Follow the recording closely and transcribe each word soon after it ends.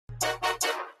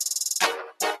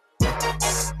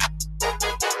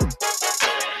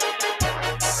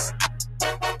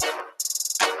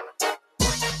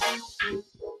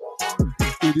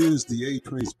It is the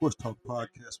A-Train Sports Talk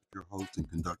Podcast with your host and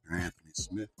conductor, Anthony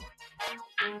Smith.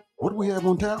 What do we have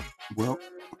on tap? Well,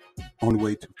 only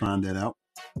way to find that out,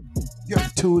 you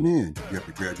have to tune in. You have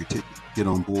to grab your ticket, get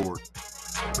on board,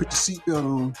 put your seatbelt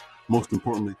on. Most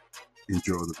importantly,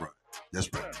 enjoy the ride.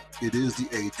 That's right. It is the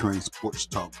A-Train Sports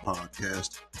Talk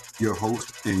Podcast. Your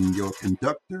host and your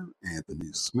conductor,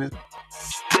 Anthony Smith.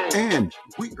 And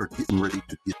we are getting ready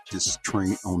to get this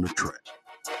train on the track.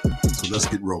 So let's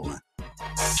get rolling.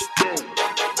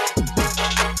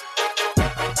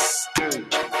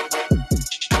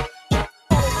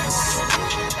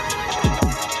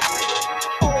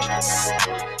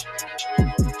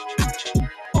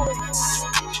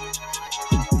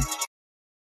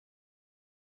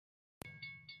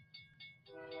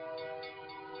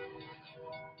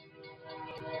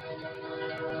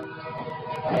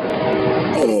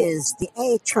 It is the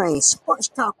A-Train Sports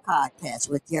Talk Podcast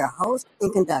with your host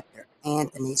and conductor,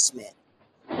 Anthony Smith.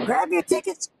 Grab your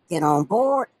tickets, get on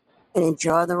board, and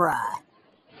enjoy the ride.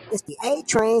 It's the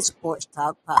A-Train Sports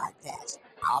Talk Podcast.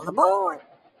 All aboard!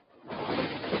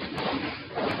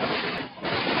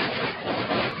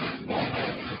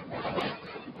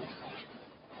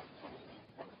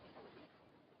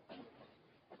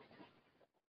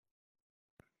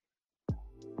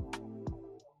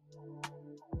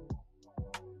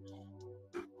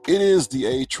 It is the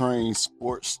A-Train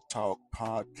Sports Talk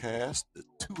Podcast, the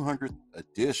 200th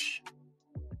edition.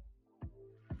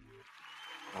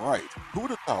 All right, who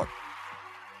would have thought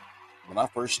when I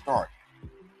first started,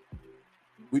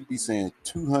 we'd be saying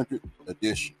 200th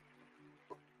edition.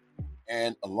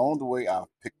 And along the way, I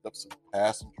picked up some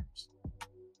passengers.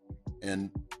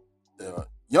 And the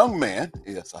young man,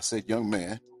 yes, I said young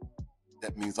man,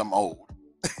 that means I'm old,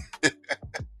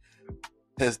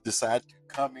 has decided to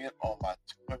come in on my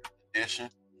 200th edition.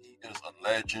 He is a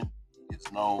legend. He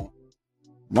is known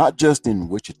not just in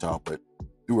Wichita, but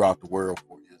throughout the world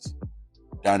for his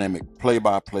dynamic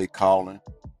play-by-play calling.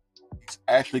 He's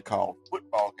actually called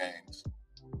football games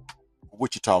for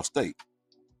Wichita State.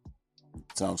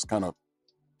 Sounds kind of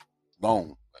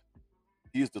long, but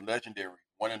he is the legendary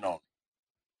one and only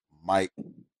Mike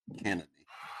Kennedy.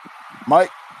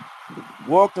 Mike,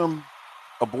 welcome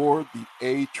aboard the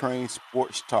A-Train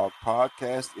Sports Talk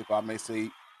Podcast, if I may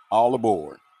say, all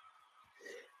aboard.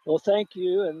 Well, thank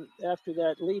you. And after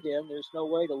that lead-in, there's no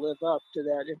way to live up to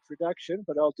that introduction,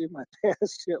 but I'll do my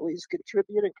best to at least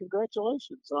contribute. And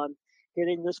congratulations on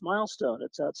hitting this milestone.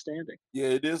 It's outstanding. Yeah,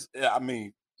 it is. I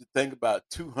mean, to think about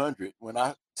 200, when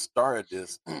I started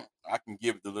this, I can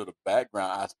give it a little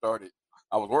background.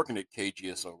 I was working at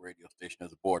KGSO radio station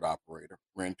as a board operator,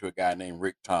 ran into a guy named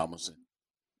Rick Thomas, and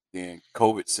then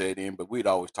COVID set in, but we'd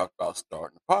always talked about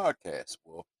starting a podcast.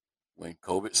 Well, when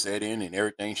COVID set in and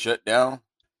everything shut down,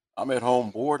 I'm at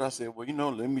home bored. I said,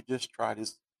 well, let me just try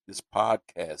this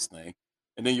podcast thing.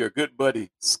 And then your good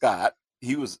buddy, Scott,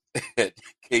 he was at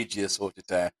KGSO at the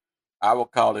time. I will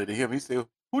call it to him. He said,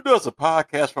 who does a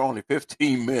podcast for only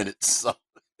 15 minutes? So,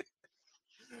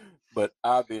 but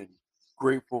I've been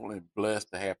grateful and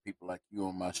blessed to have people like you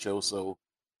on my show. So,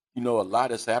 a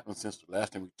lot has happened since the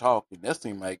last time we talked, and that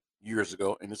seemed like years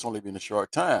ago, and it's only been a short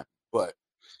time. But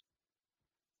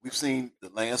we've seen the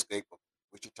landscape of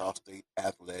Wichita State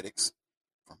athletics,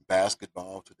 from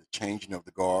basketball to the changing of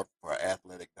the guard for our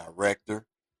athletic director.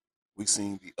 We've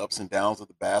seen the ups and downs of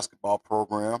the basketball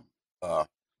program. But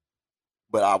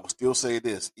I will still say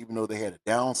this, even though they had a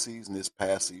down season this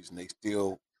past season, they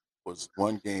still was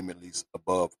one game at least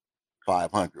above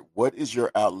 500. What is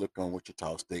your outlook on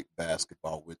Wichita State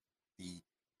basketball with the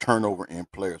turnover in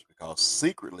players? Because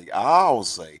secretly, I'll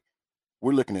say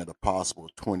we're looking at a possible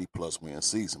 20-plus win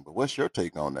season. But what's your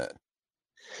take on that?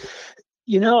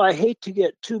 I hate to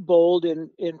get too bold in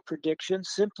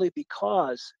predictions simply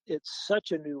because it's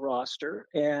such a new roster.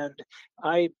 And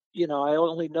I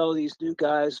only know these new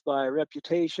guys by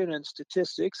reputation and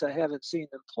statistics. I haven't seen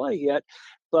them play yet,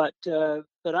 but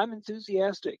I'm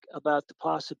enthusiastic about the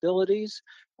possibilities,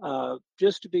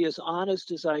 just to be as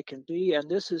honest as I can be. And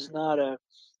this is not a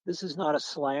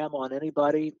slam on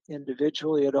anybody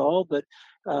individually at all, but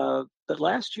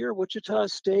last year, Wichita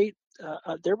State,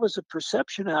 there was a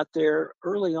perception out there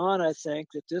early on, I think,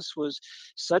 that this was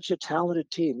such a talented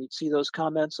team. You'd see those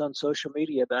comments on social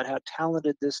media about how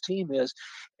talented this team is.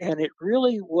 And it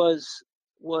really was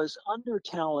under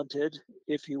talented,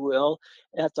 if you will,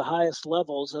 at the highest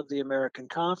levels of the American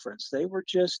Conference. They were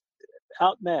just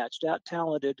outmatched, out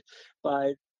talented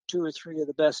by two or three of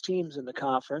the best teams in the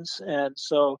conference. And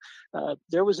so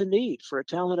there was a need for a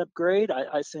talent upgrade.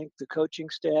 I think the coaching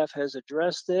staff has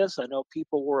addressed this. I know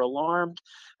people were alarmed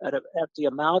at the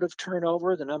amount of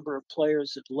turnover, the number of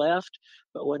players that left.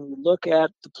 But when you look at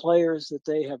the players that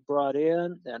they have brought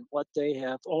in and what they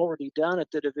have already done at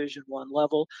the Division I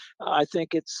level, I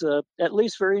think it's at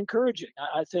least very encouraging.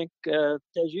 I think, as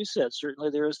you said, certainly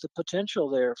there is the potential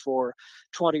there for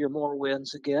 20 or more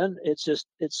wins again. It's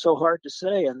so hard to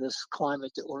say in this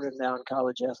climate that we're in now in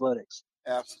college athletics.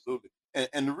 Absolutely.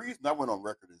 And the reason I went on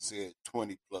record and said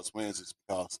 20 plus wins is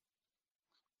because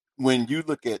when you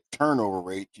look at turnover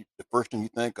rate, the first thing you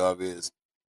think of is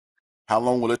how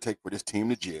long will it take for this team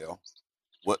to gel?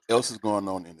 What else is going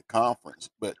on in the conference?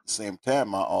 But at the same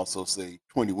time, I also say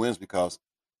 20 wins because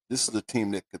this is a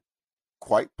team that could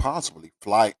quite possibly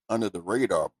fly under the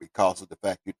radar because of the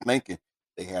fact you're thinking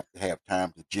they have to have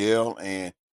time to gel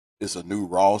and it's a new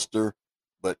roster.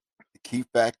 But the key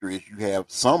factor is you have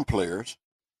some players,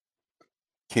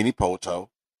 Kenny Poto,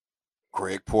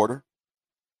 Craig Porter,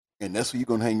 and that's who you're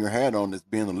going to hang your hat on as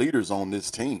being the leaders on this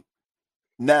team.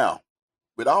 Now,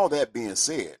 with all that being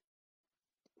said,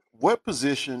 what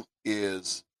position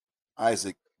is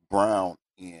Isaac Brown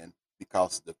in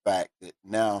because of the fact that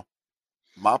now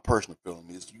my personal feeling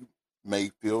is you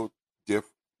may feel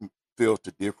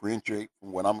to differentiate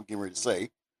from what I'm getting ready to say,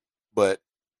 but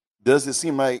does it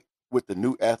seem like with the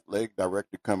new athletic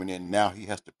director coming in now he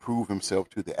has to prove himself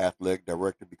to the athletic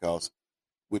director because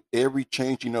with every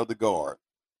changing of the guard,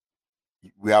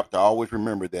 we have to always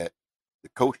remember that the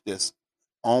coach that's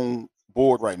on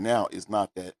board right now is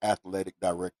not that athletic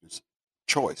director's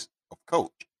choice of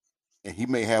coach. And he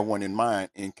may have one in mind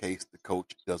in case the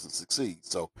coach doesn't succeed.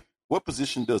 So, what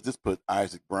position does this put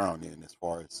Isaac Brown in as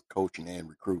far as coaching and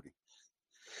recruiting?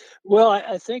 Well,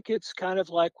 I think it's kind of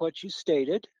like what you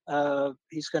stated.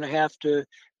 He's going to have to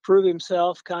prove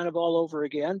himself kind of all over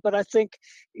again. But I think,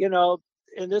 you know,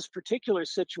 in this particular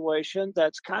situation,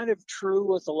 that's kind of true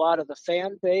with a lot of the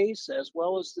fan base as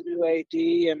well as the new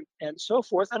AD and so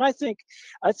forth. And I think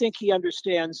he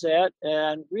understands that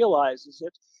and realizes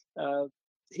it. Uh,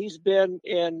 he's been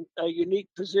in a unique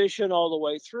position all the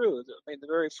way through. I mean, the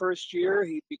very first year,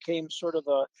 he became sort of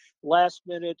a last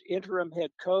minute interim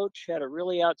head coach, had a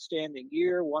really outstanding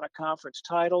year, won a conference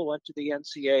title, went to the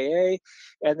NCAA.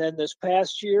 And then this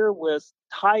past year, with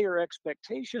higher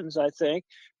expectations, I think,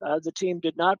 the team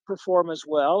did not perform as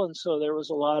well. And so there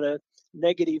was a lot of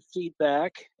negative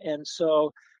feedback. And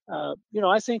so,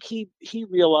 I think he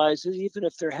realizes, even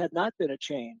if there had not been a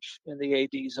change in the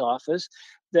AD's office,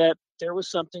 that there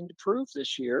was something to prove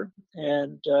this year.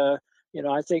 And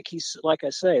I think he's, like I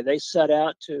say, they set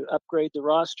out to upgrade the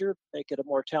roster, make it a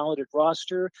more talented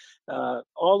roster.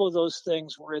 All of those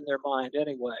things were in their mind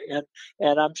anyway,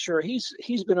 and I'm sure he's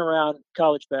been around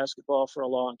college basketball for a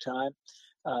long time.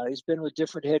 He's been with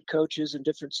different head coaches in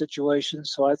different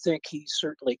situations, so I think he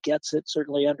certainly gets it.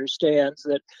 Certainly understands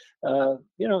that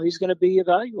he's going to be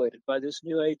evaluated by this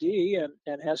new AD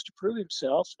and has to prove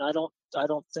himself. And I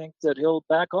don't think that he'll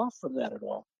back off from that at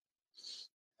all.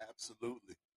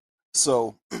 Absolutely.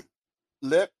 So,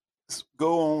 let's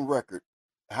go on record.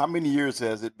 How many years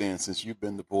has it been since you've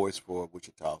been the voice for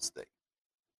Wichita State?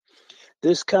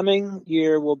 This coming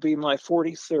year will be my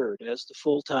 43rd as the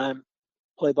full-time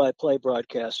play-by-play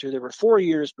broadcaster. There were 4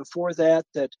 years before that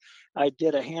I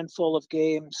did a handful of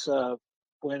games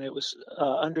when it was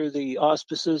under the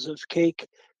auspices of Cake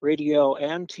Radio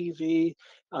and TV.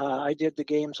 I did the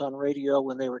games on radio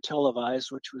when they were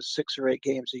televised, which was 6 or 8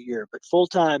 games a year. But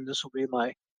full-time, this will be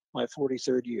my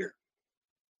 43rd year.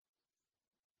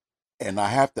 And I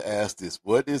have to ask this: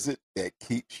 what is it that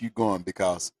keeps you going?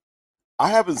 Because I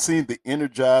haven't seen the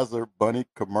Energizer Bunny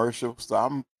commercial, so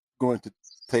I'm going to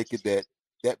take it that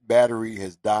that battery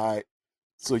has died.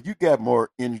 So you got more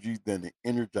energy than the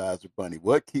Energizer Bunny.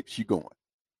 What keeps you going?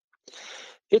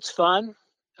 It's fun.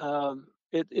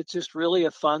 It's just really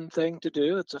a fun thing to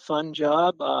do. It's a fun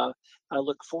job. I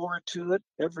look forward to it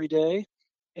every day.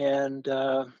 And,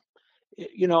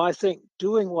 I think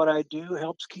doing what I do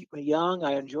helps keep me young.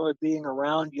 I enjoy being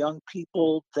around young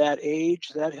people that age.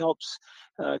 That helps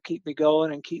keep me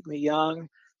going and keep me young.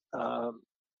 Um,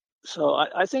 so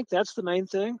I think that's the main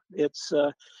thing. It's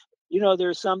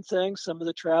there's some things, some of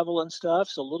the travel and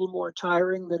stuff's a little more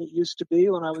tiring than it used to be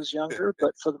when I was younger.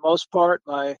 But for the most part,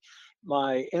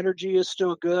 my energy is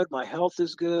still good, my health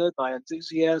is good, my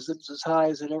enthusiasm's as high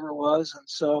as it ever was, and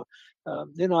so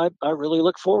I really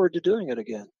look forward to doing it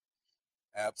again.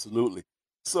 Absolutely.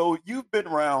 So you've been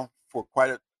around for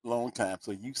quite a long time.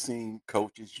 So you've seen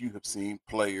coaches, you have seen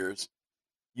players,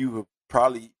 you have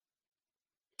probably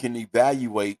can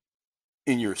evaluate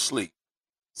in your sleep.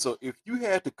 So if you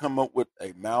had to come up with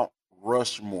a Mount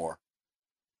Rushmore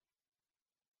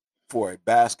for a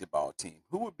basketball team,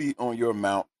 who would be on your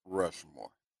Mount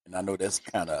Rushmore? And I know that's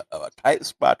kind of a tight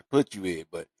spot to put you in,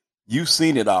 but You've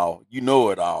seen it all. You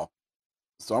know it all.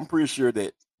 So I'm pretty sure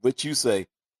that what you say,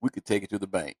 we could take it to the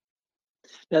bank.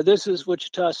 Now, this is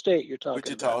Wichita State you're talking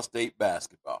Wichita about. State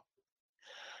basketball.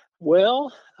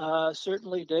 Well,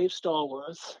 certainly Dave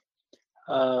Stallworth,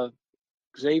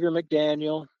 Xavier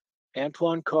McDaniel,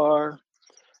 Antoine Carr,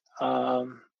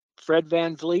 Fred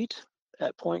Van Vliet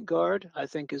at point guard, I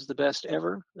think is the best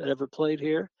ever that ever played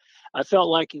here. I felt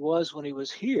like he was when he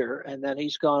was here, and then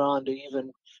he's gone on to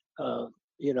even,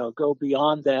 go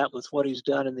beyond that with what he's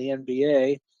done in the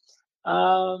NBA.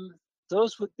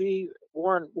 Those would be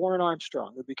Warren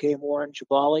Armstrong, who became Warren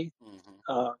Jabali.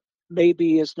 Mm-hmm.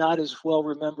 Maybe is not as well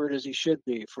remembered as he should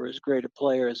be for as great a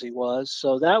player as he was.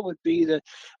 So that would be the,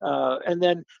 and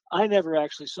then I never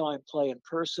actually saw him play in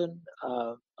person,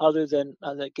 other than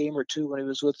on that game or two when he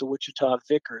was with the Wichita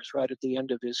Vickers right at the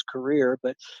end of his career.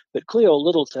 But Cleo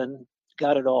Littleton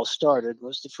got it all started,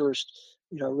 was the first,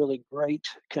 really great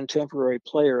contemporary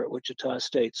player at Wichita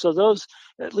State. So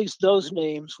at least those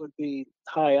names would be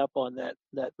high up on that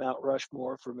Mount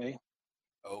Rushmore for me.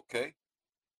 Okay.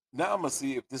 Now I'm gonna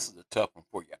see if this is a tough one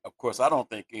for you. Of course, I don't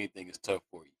think anything is tough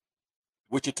for you.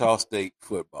 Wichita State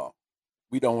football.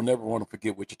 We don't never want to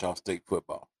forget Wichita State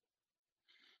football.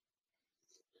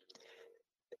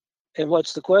 And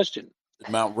what's the question?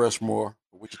 Mount Rushmore,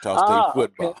 Wichita State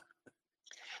football.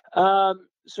 Okay.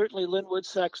 Certainly Linwood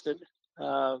Sexton,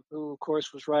 who of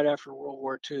course was right after World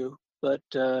War II, but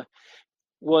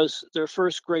was their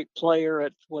first great player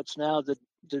at what's now the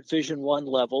Division I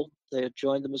level. They had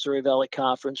joined the Missouri Valley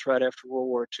Conference right after World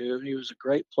War II. He was a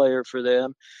great player for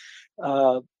them.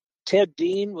 Ted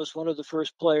Dean was one of the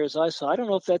first players I saw. I don't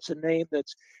know if that's a name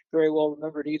that's very well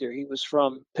remembered either. He was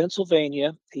from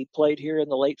Pennsylvania. He played here in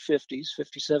the late 50s,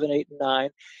 57, 8, and 9.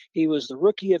 He was the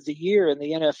rookie of the year in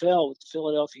the NFL with the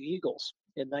Philadelphia Eagles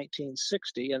in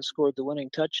 1960 and scored the winning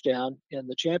touchdown in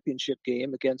the championship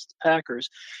game against the Packers.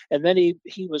 And then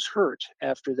he was hurt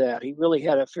after that. He really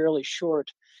had a fairly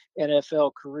short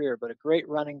NFL career, but a great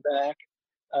running back.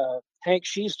 Hank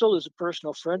Schiestel is a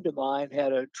personal friend of mine,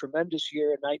 had a tremendous year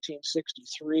in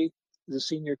 1963. The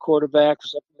senior quarterback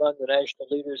was up among the national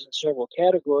leaders in several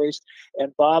categories.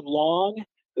 And Bob Long,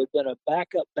 who had been a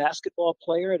backup basketball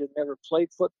player and had never played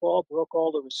football, broke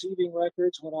all the receiving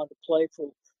records, went on to play for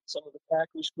some of the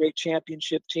Packers' great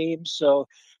championship teams. So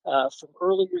from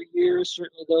earlier years,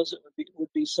 certainly those that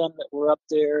would be some that were up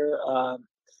there.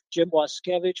 Jim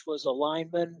Waskevich was a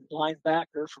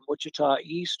linebacker from Wichita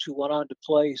East, who went on to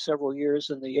play several years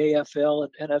in the AFL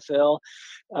and NFL.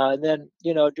 And then,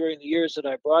 during the years that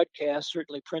I broadcast,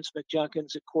 certainly Prince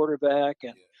McJunkins at quarterback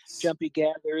and Jumpy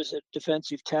Gathers at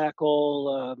defensive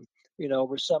tackle,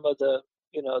 were some of the,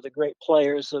 the great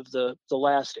players of the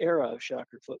last era of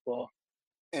Shocker football.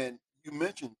 And you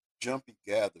mentioned Jumpy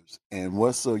Gathers, and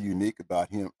what's so unique about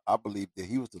him, I believe that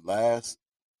he was the last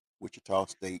Wichita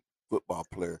State football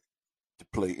player to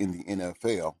play in the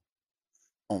NFL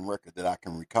on record that I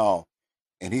can recall.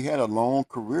 And he had a long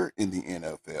career in the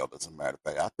NFL, as a matter of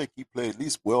fact. I think he played at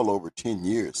least well over 10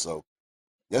 years. So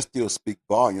that still speaks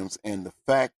volumes. And the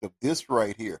fact of this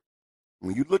right here,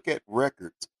 when you look at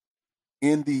records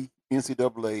in the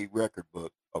NCAA record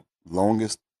book of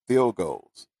longest field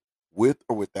goals, with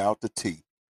or without the T,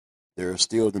 there's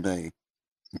still the name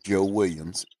Joe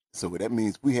Williams. So that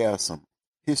means we have some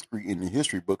history in the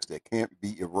history books that can't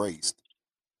be erased.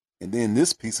 And then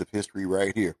this piece of history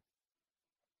right here,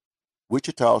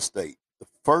 Wichita State, the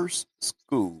first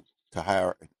school to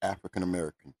hire an African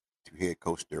American to head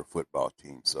coach their football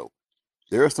team. So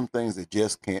there are some things that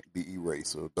just can't be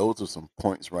erased. So those are some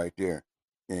points right there.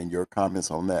 And your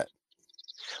comments on that.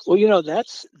 Well,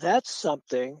 that's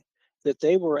something that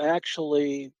they were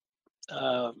actually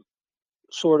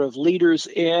sort of leaders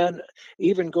in,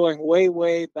 even going way,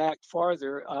 way back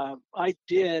farther. I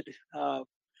did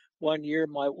one year,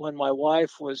 when my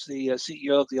wife was the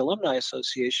CEO of the Alumni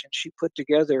Association, she put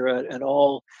together an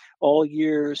all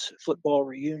years football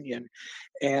reunion,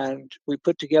 and we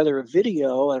put together a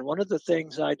video. And one of the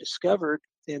things I discovered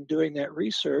in doing that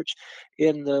research,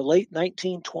 in the late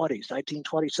 1920s,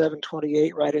 1927,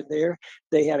 28, right in there,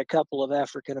 they had a couple of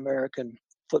African American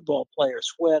football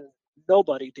players when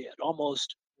nobody did.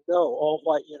 Almost no all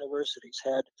white universities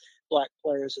had black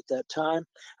players at that time.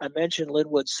 I mentioned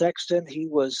Linwood Sexton. He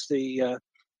was the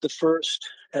first,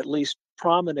 at least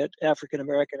prominent African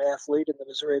American athlete in the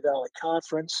Missouri Valley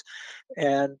Conference,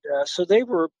 and so they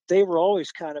were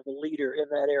always kind of a leader in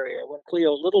that area. When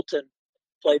Cleo Littleton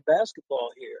played basketball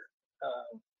here,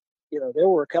 there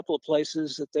were a couple of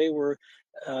places that they were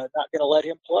not going to let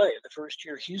him play. The first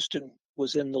year Houston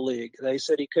was in the league, they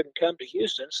said he couldn't come to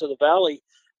Houston, so the Valley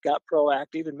got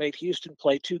proactive and made Houston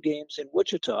play 2 games in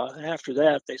Wichita. And after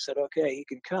that, they said, okay, he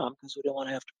can come because we don't want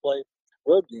to have to play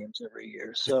road games every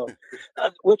year. So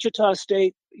Wichita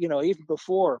State, even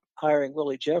before hiring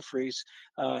Willie Jeffries,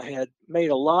 had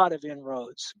made a lot of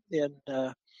inroads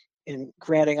in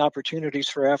granting opportunities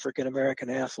for African American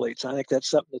athletes. I think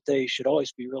that's something that they should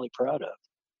always be really proud of.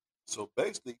 So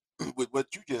basically, with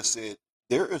what you just said,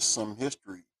 there is some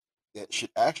history that should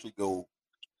actually go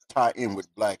tie in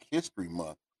with Black History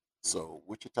Month. So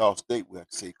Wichita State, we have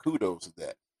to say kudos to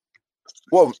that.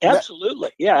 Well, absolutely,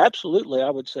 yeah, absolutely. I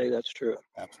would say that's true.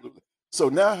 Absolutely. So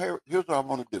now here's what I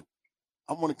want to do.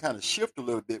 I want to kind of shift a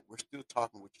little bit. We're still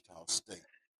talking Wichita State,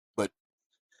 but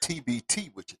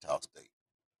TBT Wichita State.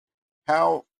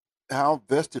 How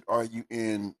vested are you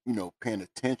in paying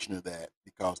attention to that,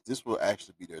 because this will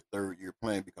actually be their third year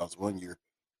playing, because 1 year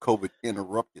COVID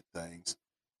interrupted things.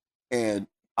 And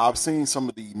I've seen some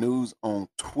of the news on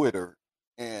Twitter,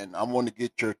 and I want to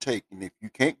get your take. And if you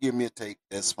can't give me a take,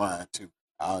 that's fine too.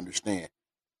 I understand.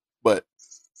 But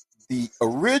the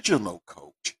original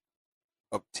coach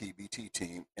of TBT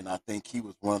team, and I think he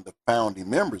was one of the founding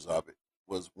members of it,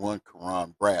 was one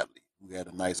Karan Bradley, who had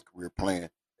a nice career playing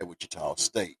at Wichita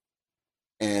State.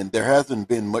 And there hasn't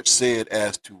been much said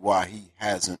as to why he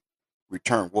hasn't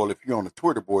returned. Well, if you're on the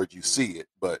Twitter board, you see it.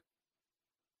 But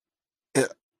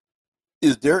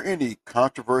is there any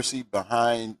controversy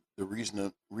behind the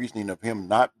reasoning of him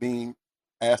not being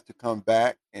asked to come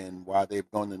back, and why they've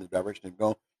gone in the direction they've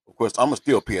gone? Of course, I'm gonna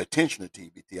still pay attention to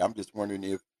TBT. I'm just wondering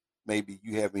if maybe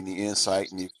you have any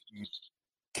insight, and if you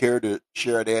care to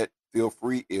share that, feel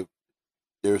free. If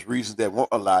there's reasons that won't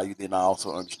allow you, then I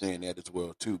also understand that as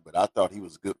well too. But I thought he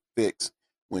was a good fix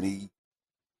when he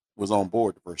was on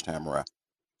board the first time around.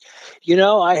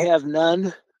 I have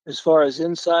none as far as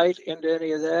insight into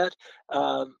any of that.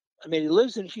 I mean, he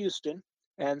lives in Houston,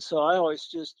 and so I always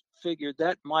just figured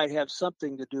that might have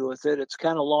something to do with it. It's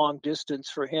kind of long distance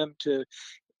for him to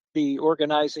be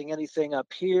organizing anything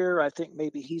up here. I think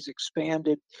maybe he's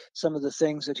expanded some of the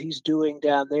things that he's doing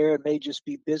down there. It may just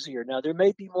be busier. Now, there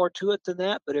may be more to it than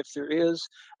that, but if there is,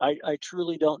 I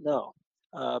truly don't know.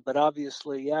 But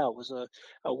obviously, yeah, it was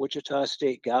a Wichita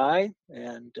State guy,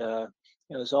 and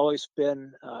has always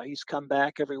been. He's come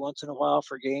back every once in a while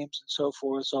for games and so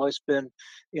forth. It's always been,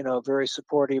 very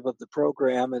supportive of the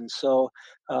program, and so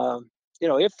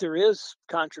if there is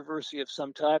controversy of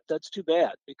some type, that's too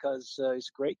bad, because he's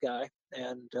a great guy,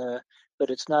 and but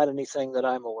it's not anything that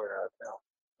I'm aware of now.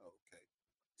 Okay.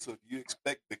 So do you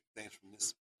expect big things from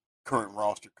this current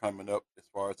roster coming up as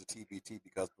far as the TBT?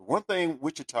 Because the one thing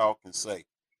Wichita can say,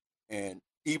 and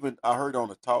even I heard on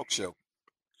a talk show,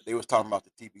 they was talking about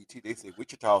the TBT. They said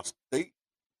Wichita State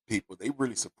people, they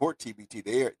really support TBT.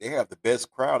 They have the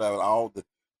best crowd out of all the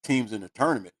teams in the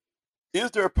tournament.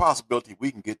 Is there a possibility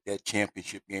we can get that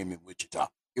championship game in Wichita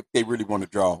if they really want to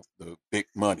draw the big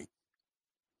money?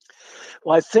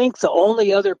 Well, I think the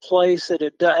only other place that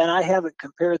it does, and I haven't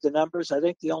compared the numbers, I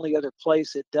think the only other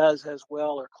place it does as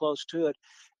well or close to it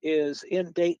is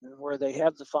in Dayton, where they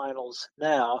have the finals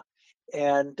now.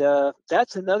 And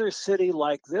that's another city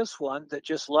like this one that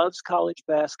just loves college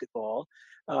basketball.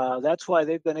 That's why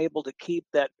they've been able to keep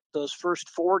those first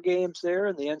 4 games there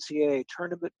in the NCAA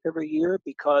tournament every year,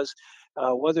 because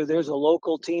whether there's a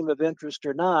local team of interest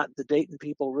or not, the Dayton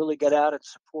people really get out and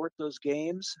support those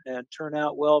games and turn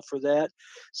out well for that.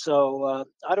 So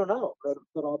I don't know, but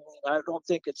I don't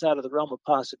think it's out of the realm of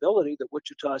possibility that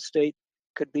Wichita State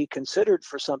could be considered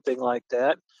for something like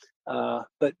that.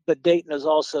 But Dayton has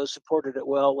also supported it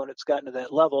well when it's gotten to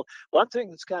that level. One thing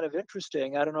that's kind of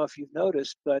interesting, I don't know if you've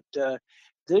noticed, but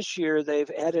this year they've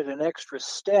added an extra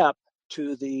step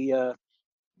to the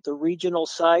regional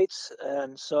sites.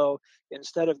 And so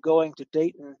instead of going to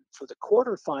Dayton for the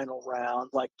quarterfinal round,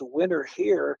 like the winner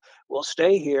here will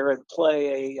stay here and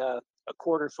play a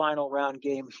quarterfinal round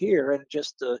game here, and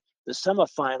just the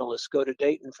semifinalists go to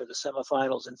Dayton for the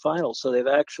semifinals and finals. So they've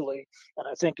actually, and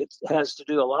I think it has to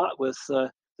do a lot with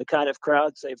the kind of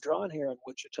crowds they've drawn here in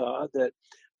Wichita, that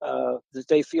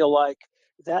they feel like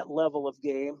that level of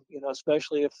game,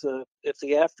 especially if the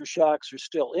aftershocks are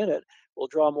still in it, will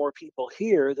draw more people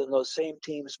here than those same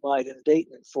teams might in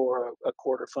Dayton for a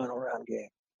quarterfinal round game.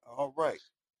 All right.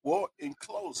 Well, in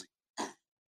closing,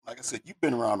 like I said, you've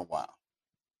been around a while,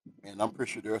 and I'm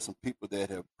pretty sure there are some people that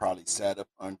have probably sat up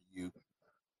under you.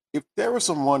 If there was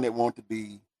someone that wanted to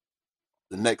be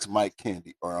the next Mike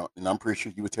Kennedy, and I'm pretty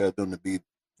sure you would tell them to be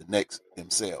the next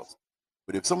themselves.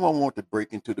 But if someone wanted to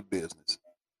break into the business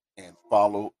and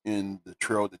follow in the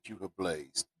trail that you have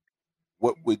blazed,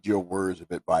 what would your words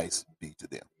of advice be to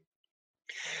them?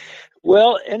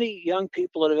 Well, any young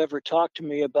people that have ever talked to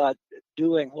me about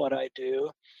doing what I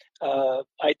do,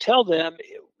 I tell them,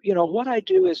 what I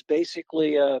do is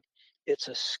basically it's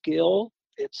a skill.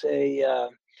 It's a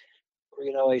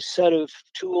set of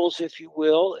tools, if you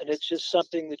will, and it's just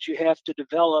something that you have to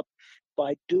develop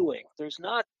by doing. There's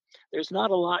not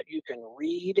a lot you can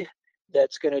read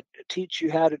that's going to teach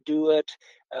you how to do it.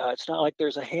 It's not like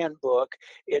there's a handbook.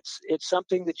 It's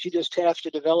something that you just have to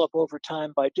develop over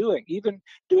time by doing. Even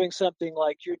doing something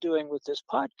like you're doing with this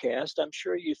podcast, I'm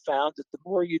sure you found that the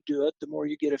more you do it, the more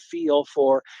you get a feel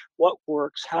for what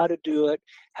works, how to do it,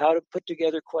 how to put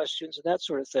together questions, and that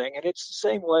sort of thing. And it's the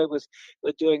same way with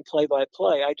doing play by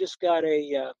play. I just got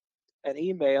an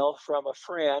email from a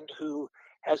friend who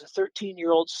has a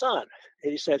 13-year-old son.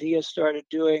 And he said he has started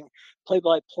doing play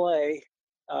by play,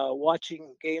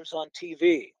 watching games on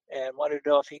TV, and wanted to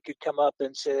know if he could come up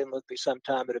and sit in with me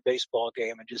sometime at a baseball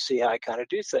game and just see how I kind of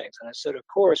do things. And I said, of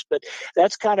course. But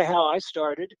that's kind of how I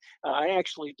started. I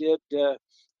actually did.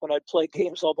 When I'd play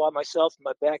games all by myself in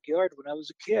my backyard when I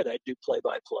was a kid, I'd do play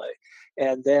by play.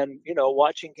 And then,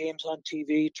 watching games on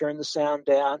TV, turn the sound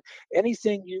down,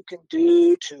 anything you can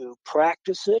do to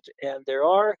practice it. And there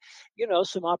are,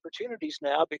 some opportunities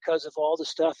now because of all the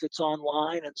stuff that's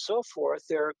online and so forth.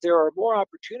 There are more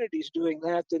opportunities doing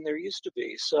that than there used to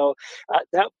be. So that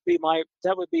would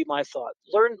be my thought.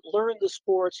 Learn the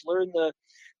sports, learn the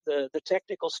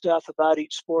technical stuff about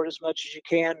each sport as much as you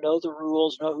can, know the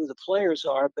rules, know who the players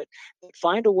are, but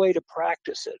find a way to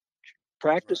practice it.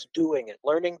 Practice Right. doing it,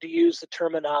 learning to use the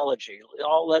terminology,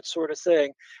 all that sort of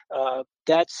thing.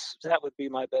 That would be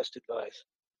my best advice.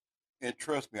 And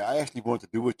trust me, I actually want to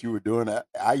do what you were doing.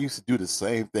 I used to do the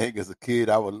same thing as a kid.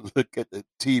 I would look at the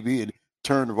TV and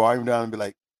turn the volume down and be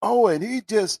like, "Oh, and he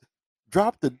just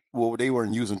dropped the well." They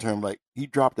weren't using term like he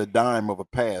dropped a dime of a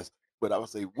pass, but I would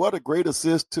say, "What a great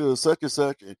assist to such and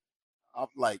such." And I'm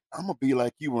like, "I'm gonna be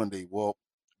like you one day." Well,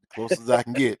 the closest I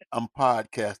can get, I'm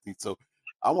podcasting. So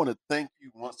I want to thank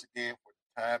you once again for the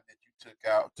time that you took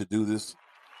out to do this.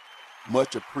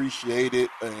 Much appreciated,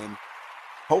 and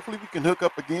hopefully we can hook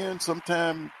up again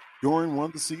sometime during one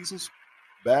of the seasons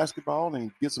basketball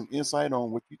and get some insight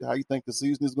on how you think the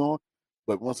season is going.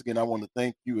 But once again, I want to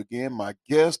thank you again, my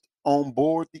guest on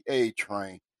board the A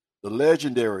train, the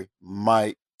legendary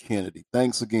Mike Kennedy.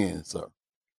 Thanks again, sir.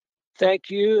 Thank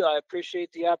you. I appreciate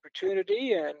the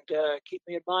opportunity, and keep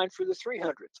me in mind for the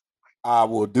 300th. I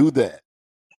will do that.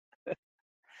 Thank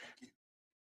you.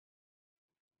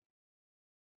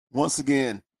 Once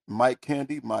again, Mike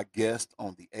Kennedy, my guest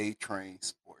on the A Train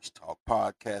Sports Talk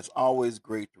podcast. Always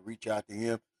great to reach out to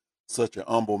him. Such an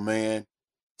humble man.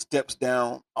 Steps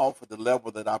down off of the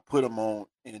level that I put him on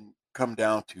and come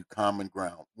down to common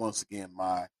ground. Once again,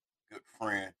 my good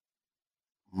friend,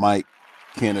 Mike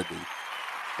Kennedy.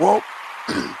 Well,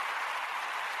 stay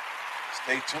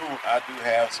tuned. I do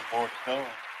have some more to come on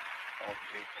the A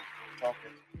Train Sports Talk.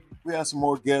 We have some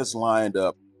more guests lined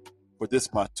up for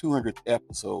this my 200th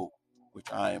episode,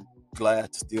 which I am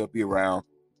glad to still be around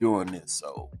doing this.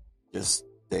 So just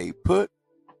stay put,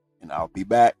 and I'll be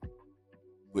back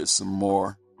with some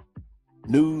more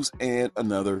news and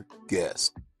another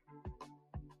guest.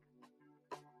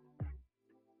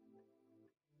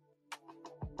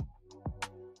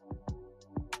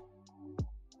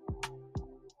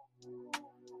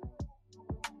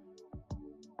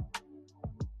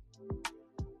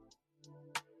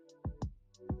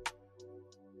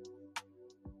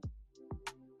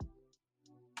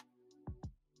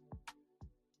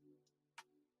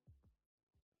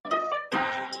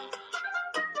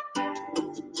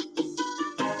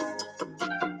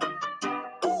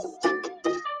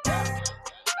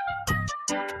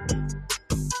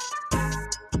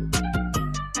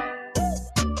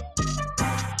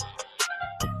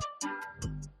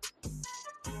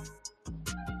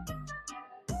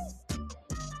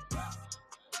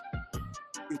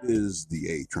 It is the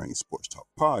A Train Sports Talk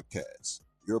podcast,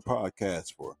 your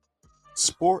podcast for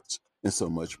sports and so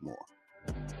much more.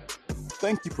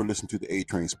 Thank you for listening to the A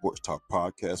Train Sports Talk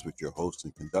podcast with your host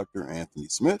and conductor, Anthony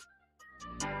Smith.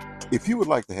 If you would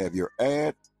like to have your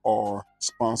ad or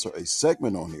sponsor a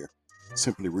segment on here,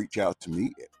 simply reach out to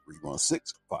me at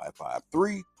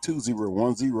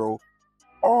 316-553-2010,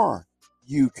 or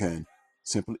you can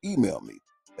simply email me.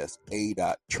 That's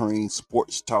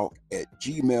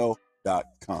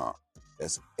a.trainsportstalk@gmail.com.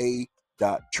 That's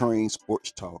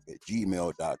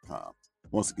a.trainsportstalk@gmail.com.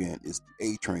 Once again, it's the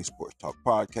A Train Sports Talk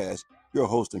podcast, your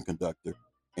host and conductor,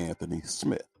 Anthony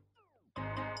Smith.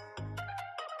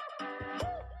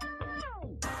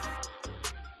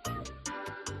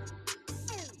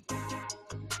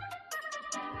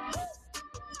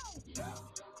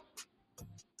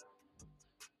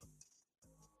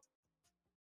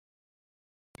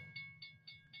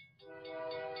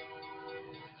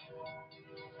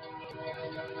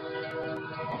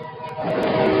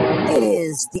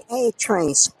 It's the A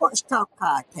Train Sports Talk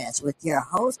Podcast with your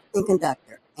host and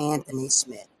conductor, Anthony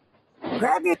Smith.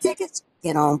 Grab your tickets,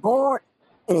 get on board,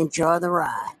 and enjoy the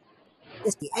ride.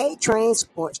 It's the A Train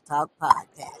Sports Talk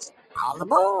Podcast. All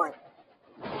aboard!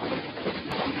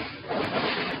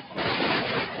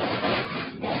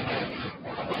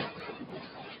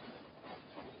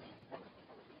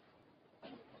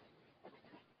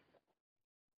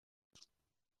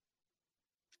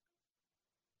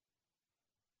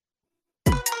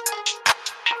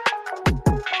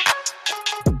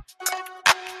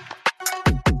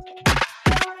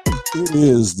 It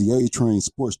is the A Train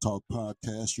Sports Talk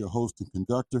Podcast, your host and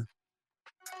conductor,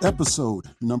 episode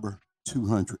number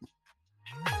 200.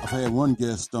 I've had one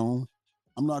guest on.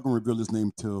 I'm not going to reveal his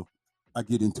name until I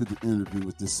get into the interview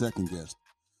with this second guest.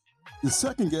 The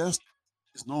second guest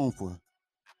is known for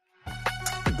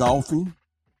golfing,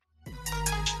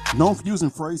 known for using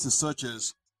phrases such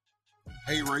as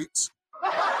hay rates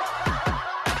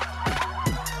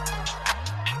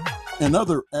and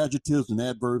other adjectives and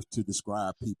adverbs to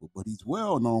describe people, but he's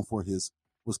well known for his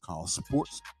what's called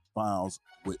Sports Files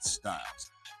with Styles.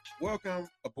 Welcome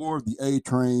aboard the A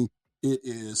Train. It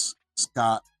is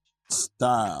Scott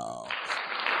Styles.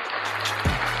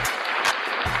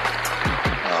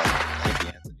 Thank you,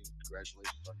 Anthony.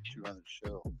 Congratulations on your 200th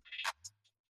show.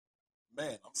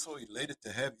 Man, I'm so elated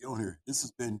to have you on here. This has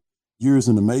been years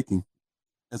in the making.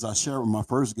 As I shared with my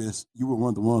first guest, you were one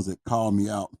of the ones that called me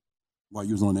out while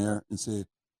you was on air and said,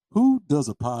 who does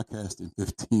a podcast in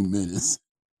 15 minutes?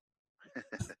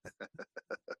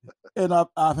 And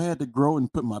I've had to grow and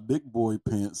put my big boy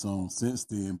pants on since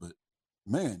then. But,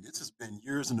 man, this has been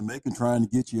years in the making trying to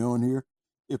get you on here.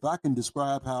 If I can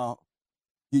describe how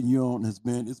getting you on has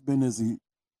been, it's been as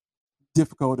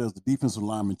difficult as the defensive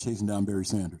lineman chasing down Barry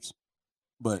Sanders.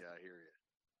 But Yeah, I hear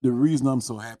you. the reason I'm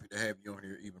so happy to have you on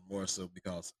here even more so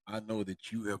because I know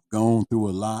that you have gone through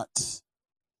a lot.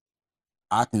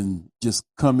 I can just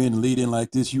come in and lead in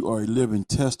like this. You are a living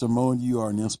testimony. You are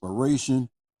an inspiration.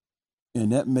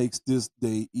 And that makes this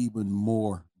day even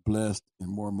more blessed and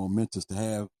more momentous to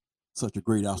have such a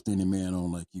great, outstanding man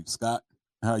on like you. Scott,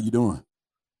 how are you doing?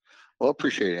 Well,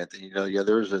 appreciate it, Anthony.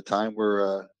 There was a time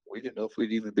where we didn't know if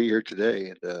we'd even be here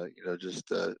today. And,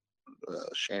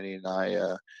 Shanny and I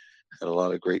had a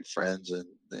lot of great friends and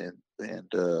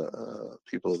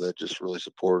people that just really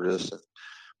supported us. And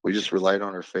we just relied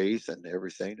on our faith and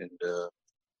everything. And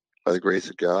by the grace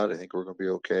of God, I think we're going to be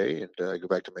okay. And I go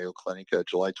back to Mayo Clinic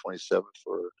July 27th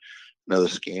for another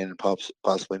scan and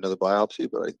possibly another biopsy.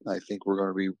 But I think we're going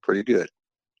to be pretty good.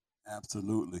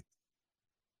 Absolutely.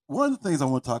 One of the things I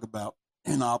want to talk about,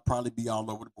 and I'll probably be all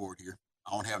over the board here.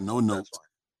 I don't have no notes,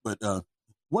 but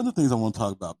one of the things I want to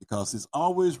talk about, because it's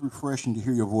always refreshing to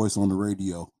hear your voice on the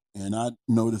radio. And I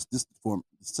noticed this for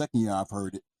the second year I've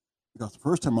heard it, because the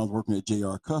first time I was working at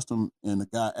JR Custom and the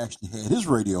guy actually had his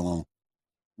radio on.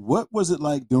 What was it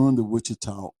like doing the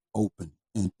Wichita Open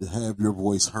and to have your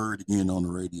voice heard again on the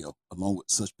radio, along with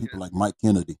such people like Mike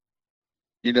Kennedy?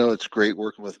 It's great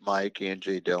working with Mike and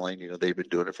Jay Delling. They've been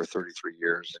doing it for 33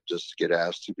 years, and just to get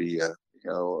asked to be,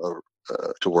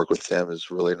 to work with them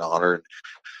is really an honor.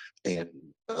 And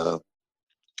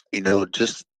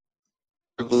just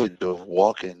really to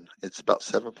walk in, it's about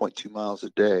 7.2 miles a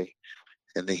day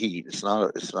in the heat. It's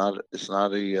not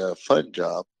a fun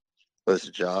job, but it's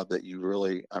a job that you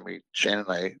really, Shannon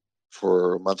and I,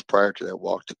 for months prior to that,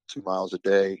 walked 2 miles a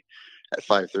day at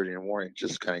 5:30 in the morning,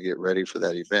 just kind of get ready for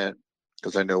that event,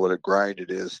 because I know what a grind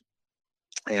it is.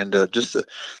 And just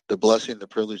the blessing, the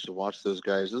privilege to watch those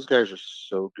guys. Those guys are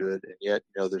so good, and yet,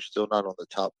 they're still not on the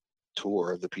top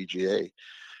tour of the PGA.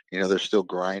 They're still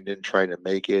grinding, trying to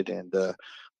make it. And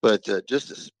but just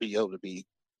to be able to be,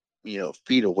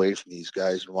 feet away from these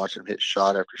guys and watch them hit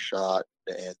shot after shot,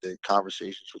 and the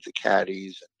conversations with the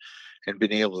caddies, and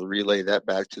being able to relay that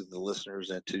back to the listeners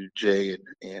and to Jay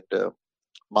and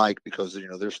Mike, because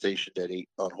they're stationed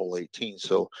on hole 18,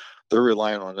 so they're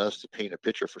relying on us to paint a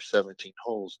picture for 17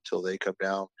 holes until they come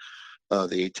down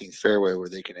the 18th fairway, where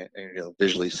they can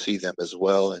visually see them as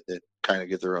well, and then kind of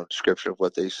give their own description of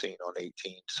what they've seen on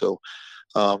 18. So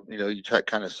you try to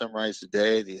kind of summarize the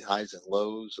day, the highs and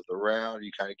lows of the round.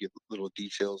 You kind of give little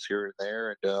details here and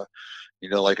there, and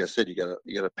like I said, you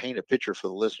gotta paint a picture for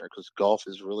the listener, because golf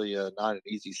is really not an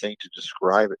easy thing to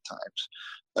describe at times.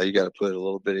 You got to put a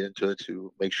little bit into it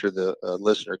to make sure the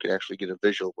listener can actually get a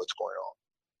visual of what's going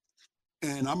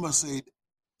on. And I must say,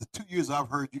 the 2 years I've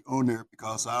heard you on there,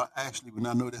 because I actually, when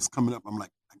I know that's coming up, I'm like,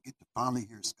 I get to finally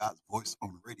hear Scott's voice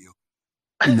on the radio.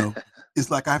 It's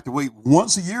like I have to wait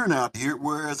once a year now to hear it,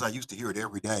 whereas I used to hear it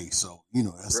every day. So,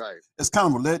 that's Right. It's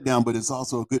kind of a letdown, but it's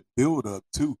also a good build up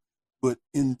too. But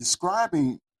in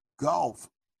describing golf,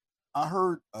 I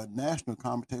heard a national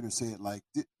commentator say it like,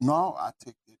 no, I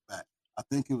take it back. I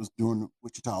think it was during the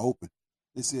Wichita Open.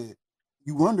 They said,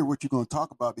 you wonder what you're going to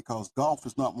talk about because golf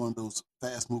is not one of those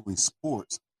fast moving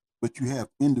sports, but you have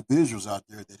individuals out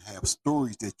there that have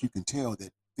stories that you can tell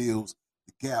that fills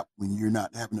the gap when you're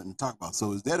not having nothing to talk about.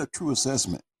 So is that a true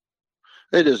assessment?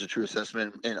 It is a true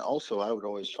assessment. And also, I would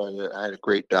always I had a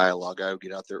great dialogue. I would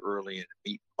get out there early and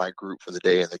meet my group for the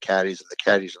day, and the caddies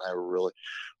and I were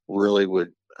really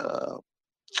would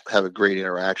have a great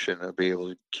interaction and be able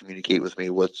to communicate with me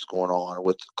what's going on,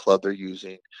 what club they're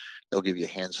using. They'll give you a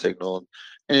hand signal.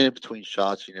 And in between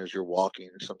shots, as you're walking,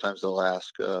 sometimes they'll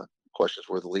ask questions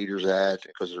where the leader's at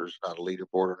because there's not a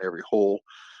leaderboard on every hole,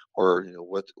 or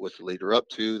what's the leader up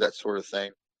to, that sort of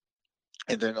thing.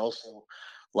 And then also,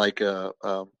 like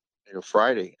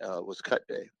Friday was cut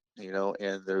day,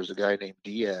 and there's a guy named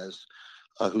Diaz,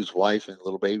 whose wife and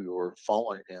little baby were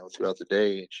following him throughout the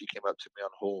day, and she came up to me on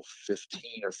hole 15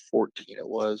 or 14 it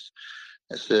was,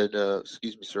 and said,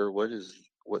 "Excuse me, sir,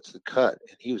 what's the cut?"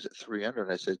 And he was at 3 under,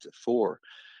 and I said, "It's at 4."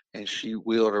 And she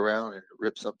wheeled around and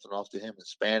ripped something off to him in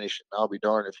Spanish, and I'll be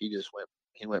darned if he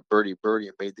went birdie birdie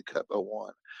and made the cut by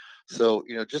 1. So,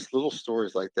 just little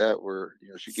stories like that where,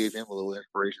 she gave him a little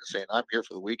inspiration saying, "I'm here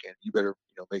for the weekend. You better,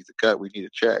 make the cut. We need a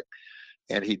check."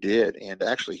 And he did. And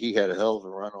actually he had a hell of a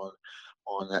run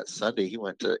on that Sunday. He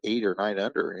went to 8 or 9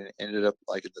 under and ended up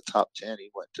like in the top 10.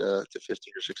 He went to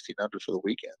 15 or 16 under for the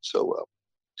weekend. So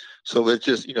it's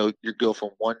just, you go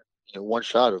from one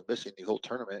shot of missing the whole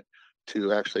tournament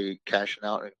to actually cashing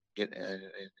out and getting and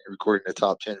recording the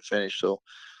top 10 finish. So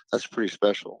that's pretty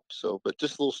special. So, but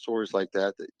just little stories like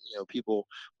that, people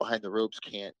behind the ropes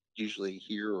can't usually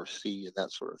hear or see and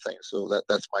that sort of thing. So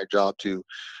that's my job to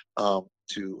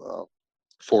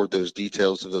forward those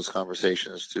details of those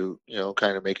conversations to,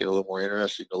 kind of make it a little more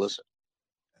interesting to listen.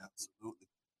 Absolutely.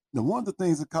 Now, one of the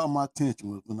things that caught my attention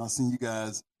was when I seen you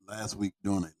guys last week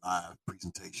doing a live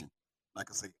presentation.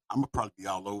 Like I say, I'm gonna probably be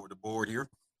all over the board here,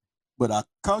 but I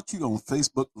caught you on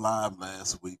Facebook Live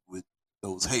last week with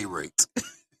those hay rakes.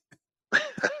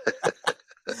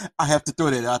 I have to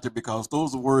throw that out there because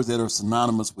those are words that are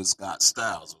synonymous with Scott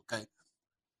Styles. Okay,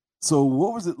 so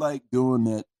what was it like doing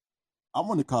that? I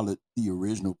want to call it the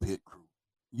original pit crew.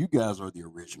 You guys are the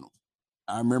originals.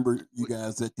 I remember you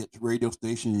guys at that radio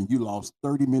station and you lost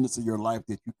 30 minutes of your life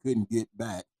that you couldn't get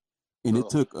back. And it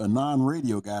took a non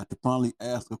radio guy to finally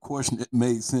ask a question that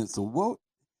made sense. So, what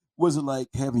was it like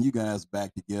having you guys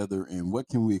back together and what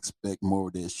can we expect more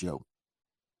of this show?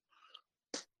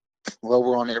 Well,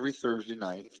 we're on every Thursday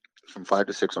night from 5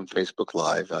 to 6 on Facebook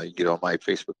Live. You get on my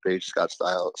Facebook page, Scott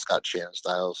Shannon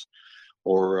Styles,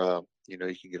 or, you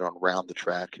can get on Round the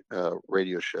Track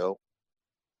radio show.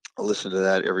 I listen to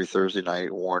that every Thursday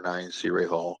night, Warren 9, Sea Ray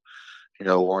Hall.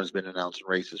 Warren's been announcing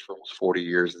races for almost 40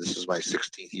 years. This is my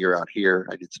 16th year out here.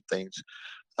 I did some things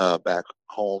back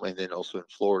home and then also in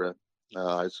Florida.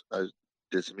 I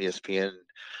did some ESPN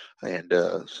and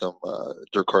some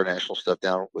dirt car national stuff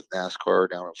down with NASCAR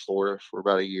down in Florida for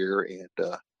about a year. And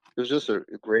it was just a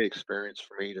great experience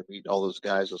for me to meet all those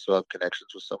guys. I still have connections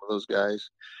with some of those guys.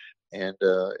 And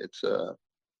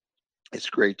it's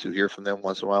great to hear from them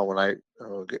once in a while.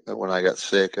 When I got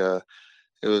sick,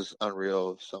 it was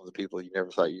unreal. Some of the people you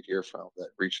never thought you'd hear from that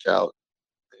reached out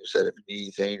and said, if you need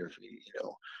anything or if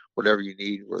whatever you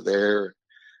need, we're there.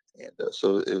 And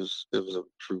so it was a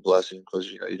true blessing because,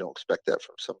 you don't expect that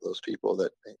from some of those people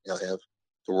that, have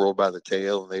the world by the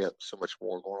tail and they have so much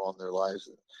more going on in their lives.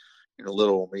 And,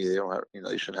 little old me, they don't have,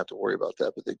 they shouldn't have to worry about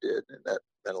that, but they did. And that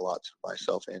meant a lot to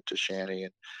myself and to Shanny.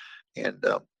 And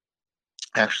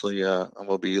actually, I'm going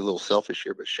to be a little selfish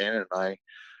here, but Shannon and I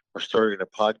are starting a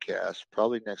podcast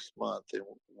probably next month, and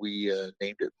we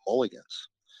named it Mulligans.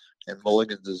 And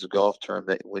Mulligans is a golf term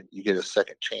that when you get a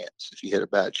second chance, if you hit a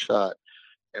bad shot,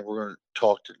 and we're going to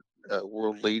talk to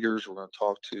world leaders, we're going to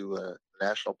talk to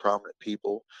national prominent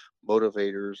people,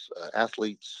 motivators,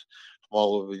 athletes from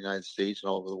all over the United States and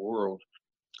all over the world.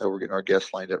 We're getting our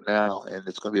guests lined up now, and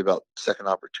it's going to be about second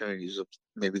opportunities of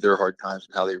maybe their hard times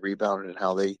and how they rebounded and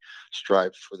how they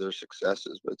strive for their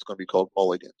successes. But it's going to be called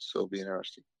Mulligans, so it'll be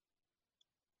interesting.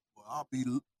 Well, I'll be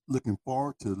looking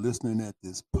forward to listening at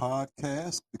this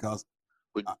podcast because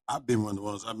I've been one of the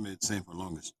ones I've been saying for the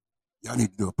longest. Y'all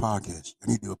need to do a podcast.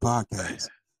 Y'all need to do a podcast.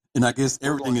 And I guess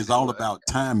everything is all about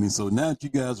timing. So now that you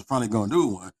guys are finally going to do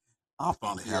one, I'll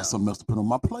finally have something else to put on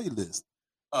my playlist.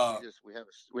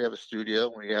 We have a studio.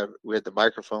 We had the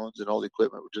microphones and all the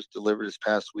equipment. We just delivered this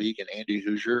past week, and Andy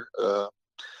Hoosier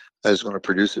is going to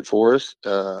produce it for us.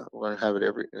 We're going to have it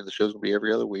the show's going to be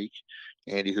every other week.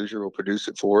 Andy Hoosier will produce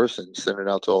it for us and send it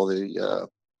out to all the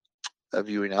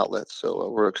viewing outlets. So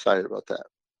we're excited about that.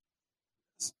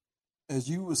 As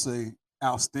you would say,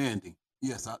 outstanding.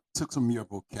 Yes, I took some of your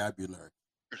vocabulary.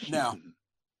 Now,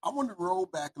 I want to roll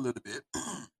back a little bit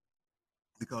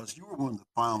because you were one of the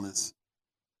finalists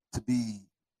to be,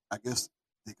 I guess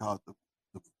they call it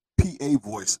the PA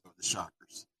voice of the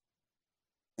Shockers.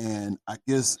 And I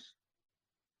guess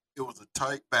it was a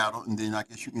tight battle, and then I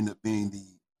guess you ended up being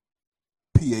the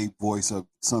PA voice of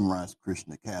Sunrise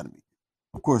Christian Academy.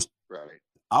 Of course, right.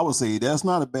 I would say that's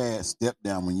not a bad step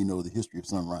down when you know the history of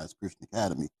Sunrise Christian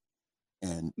Academy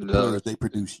and the players they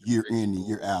produce year in and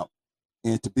year out.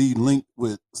 And to be linked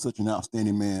with such an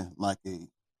outstanding man like a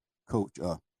coach,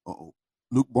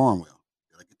 Luke Barnwell.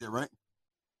 Did I get that right?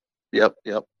 Yep.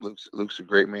 Luke's a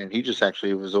great man. He just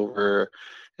actually was over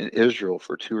in Israel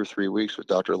for 2 or 3 weeks with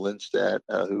Dr. Lindstad,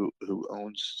 who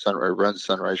runs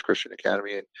Sunrise Christian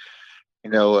Academy.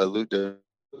 And Luke does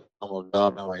a phenomenal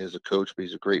job not only as a coach, but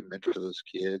he's a great mentor to those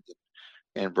kids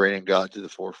and bringing God to the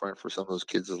forefront for some of those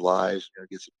kids' lives.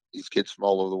 Gets these kids from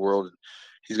all over the world. And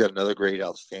he's got another great,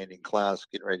 outstanding class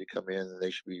getting ready to come in, and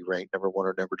they should be ranked number 1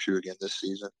 or number 2 again this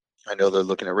season. I know they're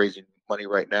looking at raising money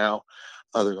right now.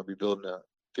 They're going to be building a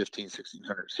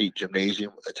 1,600 seat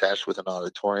gymnasium attached with an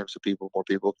auditorium so more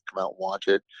people can come out and watch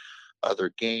it,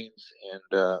 other games. And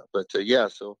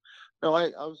so no, I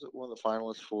was one of the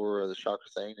finalists for the Shocker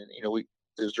thing, and it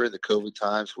was during the COVID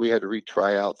times. We had to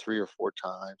retry out 3 or 4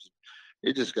 times.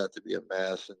 It just got to be a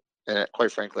mess, and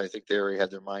quite frankly, I think they already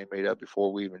had their mind made up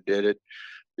before we even did it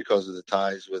because of the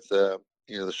ties with the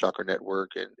Shocker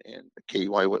Network and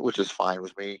KY, which is fine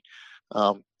with me.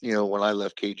 When I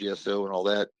left KGSO and all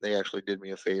that, they actually did me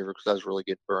a favor because I was really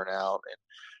getting burnt out,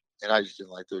 and I just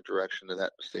didn't like the direction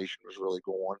that station was really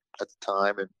going at the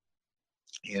time, and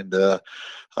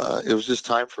it was just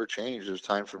time for a change. It was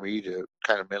time for me to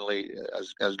kind of mentally, I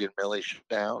was getting mentally shut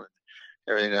down and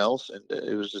everything else, and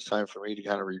it was just time for me to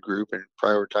kind of regroup and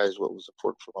prioritize what was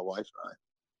important for my wife and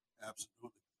I.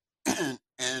 Absolutely.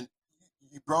 And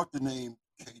you brought the name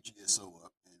KGSO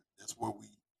up, and that's where we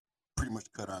pretty much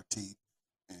cut our teeth.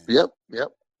 And yep.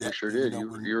 We sure did. You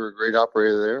were a great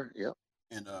operator there. Yep.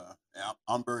 And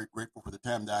I'm very grateful for the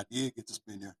time that I did get to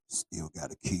spend there. Still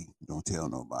got a key. Don't tell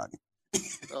nobody.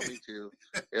 Oh, me too.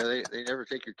 Yeah, they never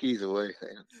take your keys away.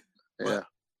 Yeah.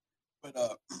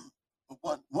 But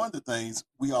one of the things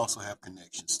we also have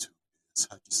connections to is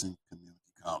Hutchinson Community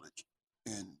College.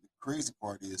 And the crazy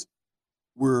part is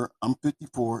I'm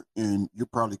 54 and you're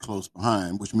probably close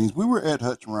behind, which means we were at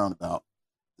Hutch around about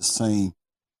the same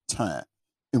time.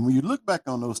 And when you look back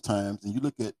on those times and you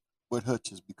look at what Hutch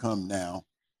has become now,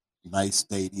 nice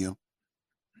stadium,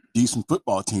 decent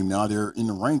football team now, they're in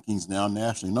the rankings now,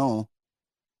 nationally known.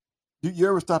 Do you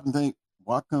ever stop and think,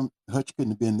 why come Hutch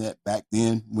couldn't have been that back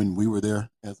then when we were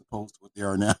there as opposed to what they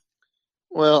are now?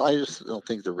 Well, I just don't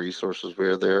think the resources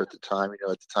were there at the time. At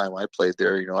the time I played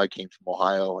there, I came from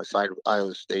Ohio. I signed with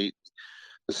Iowa State.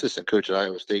 The assistant coach at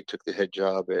Iowa State took the head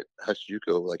job at Hutch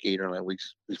JUCO like 8 or 9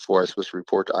 weeks before I was supposed to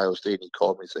report to Iowa State. And he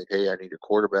called me and said, "Hey, I need a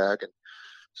quarterback." And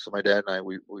so my dad and I,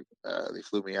 they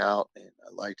flew me out, and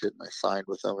I liked it, and I signed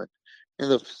with them.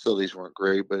 And the facilities weren't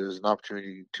great, but it was an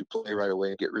opportunity to play right away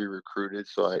and get re-recruited.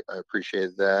 So I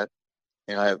appreciated that.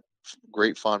 And I have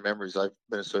great fond memories. I've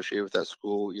been associated with that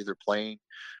school, either playing,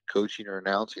 coaching, or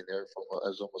announcing there for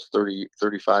almost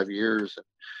 35 years, and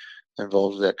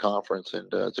involved with that conference.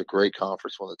 And it's a great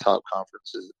conference, one of the top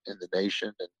conferences in the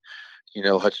nation. And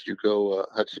Hutch JUCO,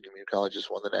 Hutchinson Community College just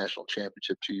won the national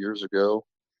championship 2 years ago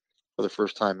for the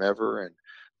first time ever, and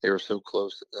they were so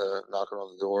close, knocking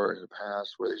on the door in the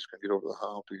past where they just couldn't get over the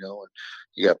hump, and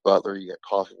you got Butler, you got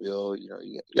Coffeyville,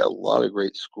 you got a lot of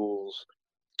great schools,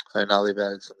 and now they've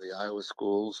added some of the Iowa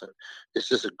schools, and it's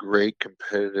just a great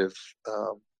competitive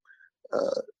uh,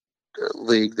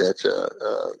 league that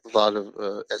a lot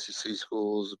of SEC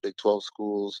schools, Big 12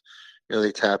 schools,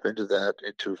 they tap into that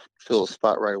and to fill a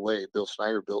spot right away. Bill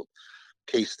Snyder built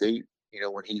K-State,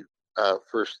 when he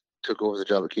first took over the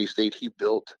job at K-State, he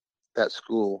built that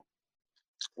school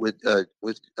with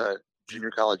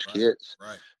junior college kids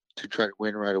to try to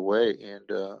win right away. And,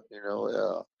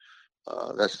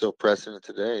 that's still precedent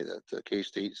today that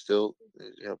K-State still,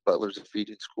 Butler's a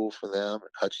feeding school for them, and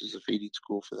Hutch is a feeding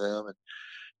school for them. And,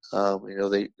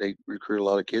 they recruit a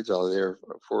lot of kids out of there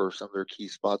for some of their key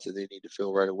spots that they need to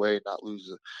fill right away, not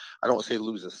I don't want to say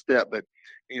lose a step, but,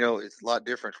 it's a lot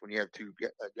different when you have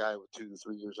a guy with 2 to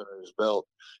 3 years under his belt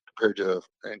compared to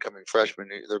an incoming freshman.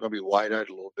 They're going to be wide-eyed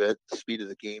a little bit. The speed of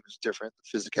the game is different.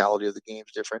 The physicality of the game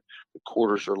is different. The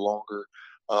quarters are longer.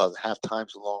 The half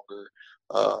times are longer.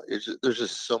 There's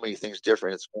just so many things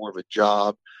different. It's more of a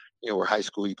job, where high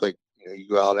school you play You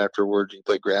go out afterwards and you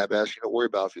play grab ass. You don't worry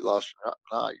about if you lost or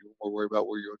not. You're more worried about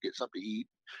where you're going to get something to eat,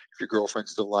 if your girlfriend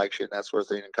still likes you, and that sort of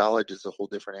thing. In college, it's a whole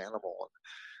different animal.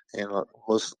 And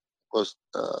most of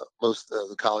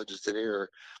the colleges today are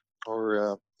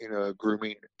a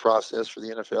grooming process for the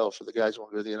NFL, for the guys who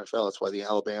want to go to the NFL. That's why the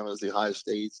Alabamas, the Ohio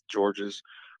States, Georgias,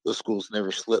 those schools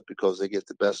never slip, because they get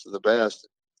the best of the best,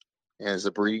 and it's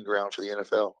a breeding ground for the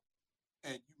NFL.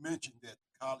 And you mentioned that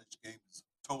the college game is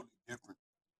totally different,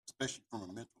 especially from a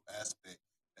mental aspect,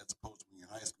 as opposed to when you're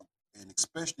in high school, and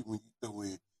especially when you throw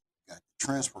in got the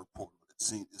transfer portal. It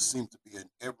seems to be an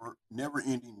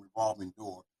never-ending revolving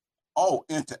door. Oh,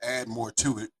 and to add more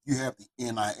to it, you have the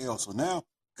NIL. So now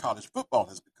college football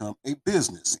has become a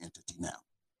business entity now.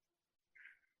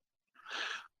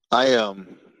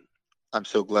 I'm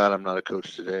so glad I'm not a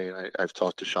coach today, and I've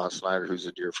talked to Sean Snyder, who's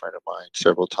a dear friend of mine,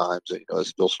 several times.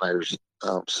 It's Bill Snyder's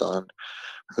son,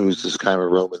 who's just kind of a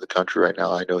roam in the country right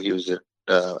now. I know he was in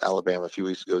Alabama a few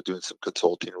weeks ago doing some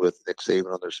consulting with Nick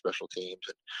Saban on their special teams,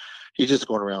 and he's just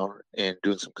going around and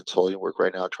doing some consulting work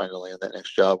right now, trying to land that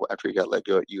next job after he got let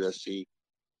go at USC.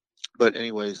 But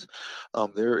anyways,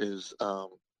 there is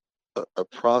a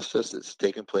process that's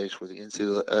taken place where the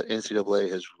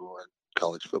NCAA has ruined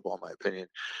college football, in my opinion.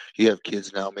 You have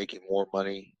kids now making more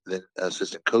money than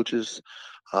assistant coaches.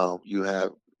 You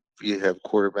have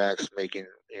quarterbacks making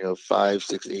 5,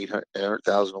 6,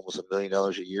 800,000, almost $1 million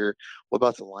a year. What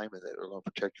about the linemen that are going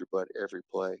to protect your butt every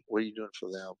play? What are you doing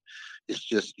for them? It's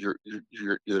just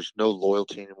there's no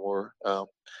loyalty anymore.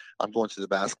 I'm going to the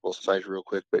basketball side real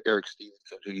quick, but Eric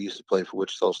Stevenson, who used to play for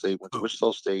Wichita State, went to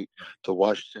Wichita State, to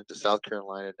Washington, to South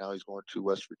Carolina. Now he's going to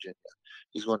West Virginia.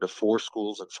 He's going to 4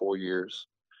 schools in 4 years.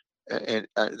 And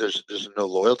there's no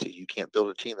loyalty. You can't build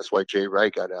a team. That's why Jay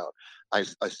Wright got out. I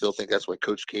still think that's why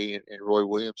Coach K and Roy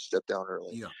Williams stepped down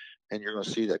early. Yeah. And you're going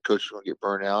to see that coach is going to get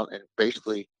burned out. And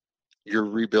basically, you're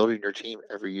rebuilding your team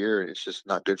every year, and it's just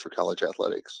not good for college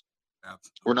athletics.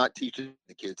 Absolutely. We're not teaching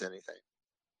the kids anything.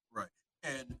 Right.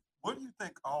 And what do you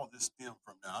think all this stemmed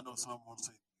from now? I know someone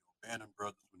say the Bannon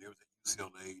brothers, when they was at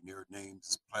UCLA, and their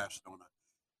names splashed on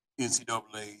the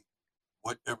NCAA,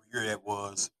 whatever year that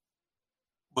was.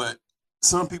 But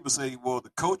some people say, well,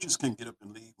 the coaches can get up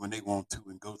and leave when they want to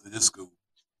and go to this school.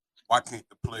 Why can't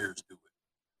the players do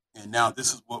it? And now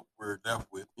this is what we're left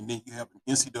with. And then you have an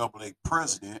NCAA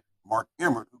president, Mark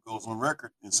Emmert, who goes on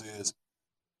record and says,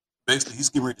 basically, he's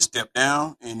getting ready to step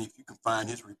down. And if you can find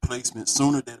his replacement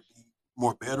sooner, that'd be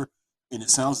more better. And it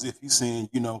sounds as if he's saying,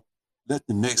 let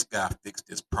the next guy fix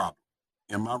this problem.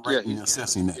 Am I right in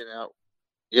assessing that?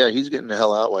 Yeah, he's getting the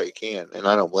hell out while he can, and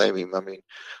I don't blame him. I mean,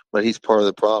 but he's part of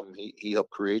the problem. He helped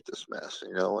create this mess,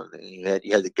 and you had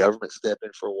the government step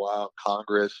in for a while,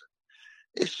 Congress.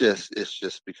 It's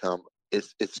just become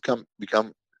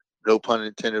no pun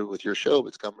intended with your show, but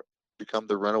it's become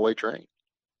the runaway train,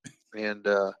 and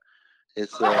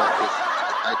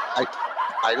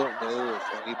I don't know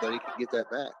if anybody can get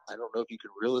that back. I don't know if you can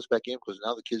reel this back in, because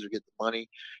now the kids are getting the money.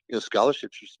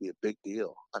 Scholarships used to be a big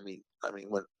deal. I mean,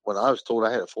 when I was told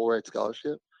I had a full-ride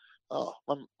scholarship, oh,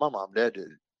 my mom and dad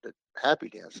did happy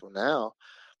dance. So now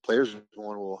players are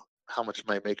going, well, how much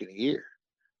am I making a year?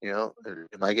 Am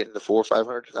I getting the $400,000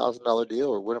 or $500,000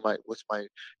 deal, or what's my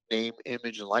name,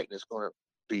 image, and likeness going to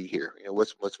be here?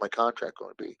 What's my contract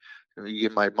going to be? You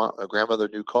give my grandmother a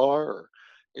new car, or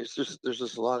there's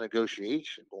just a lot of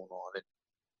negotiation going on,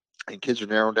 and kids are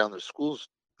narrowing down their schools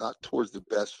not towards the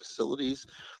best facilities,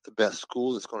 the best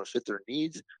school that's going to fit their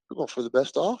needs. We're going for the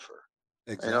best offer.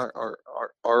 Exactly. And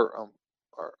our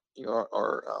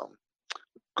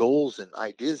goals and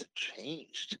ideas have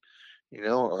changed.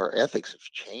 Our ethics have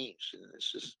changed, and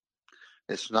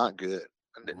it's not good.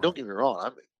 And right. Don't get me wrong,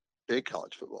 I'm a big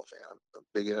college football fan. I'm a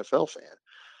big NFL fan,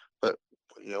 but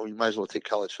you might as well take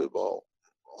college football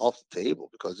off the table,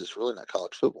 because it's really not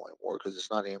college football anymore, because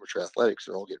it's not amateur athletics.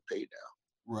 They're all getting paid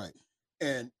now. Right.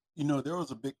 And, there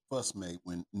was a big fuss made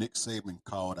when Nick Saban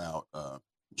called out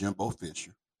Jimbo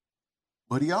Fisher,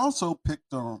 but he also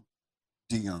picked on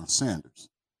Deion Sanders.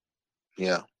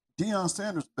 Yeah. Deion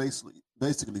Sanders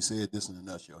basically said this in a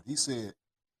nutshell. He said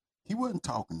he wasn't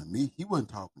talking to me. He wasn't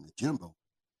talking to Jimbo.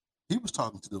 He was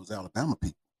talking to those Alabama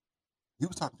people. He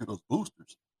was talking to those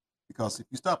boosters. Because if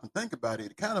you stop and think about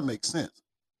it, it kind of makes sense.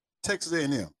 Texas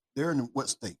A&M, they're in what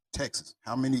state? Texas.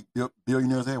 How many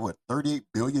billionaires they have? What, 38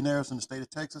 billionaires in the state of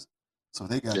Texas? So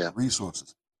they got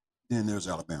resources. Then there's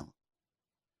Alabama.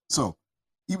 So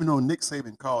even though Nick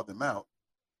Saban called them out,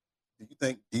 do you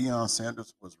think Deion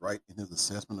Sanders was right in his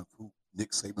assessment of who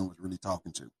Nick Saban was really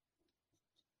talking to?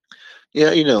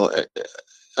 Yeah,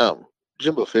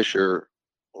 Jimbo Fisher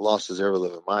lost his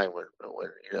ever-living mind when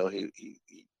he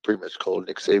pretty much called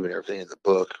Nick Saban everything in the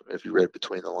book, if you read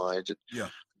between the lines. And Yeah.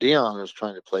 Deion was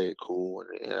trying to play it cool,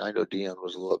 and I know Deion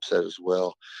was a little upset as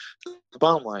well. The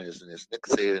bottom line is this: Nick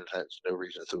Saban has no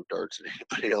reason to throw darts at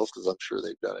anybody else because I'm sure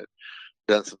they've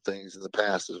done some things in the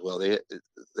past as well.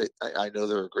 I know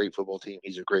they're a great football team.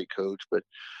 He's a great coach, but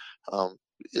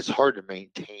it's hard to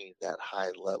maintain that high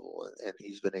level, and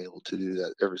he's been able to do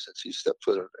that ever since he stepped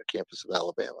foot on the campus of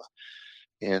Alabama.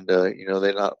 And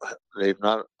they've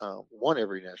not won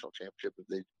every national championship, but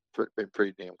they've been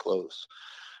pretty damn close.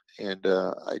 And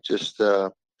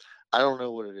I don't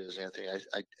know what it is, Anthony.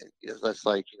 That's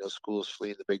like schools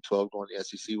fleeing the Big 12 going to the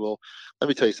SEC. Well, let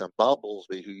me tell you something. Bob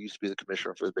Bowlesby, who used to be the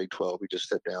commissioner for the Big 12, he just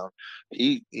stepped down.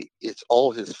 It's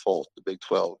all his fault. The Big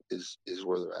 12 is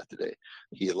where they're at today.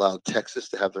 He allowed Texas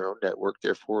to have their own network.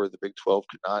 Therefore, the Big 12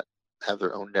 could not have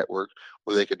their own network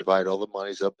where they could divide all the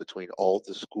monies up between all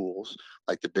the schools,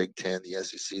 like the Big 10, the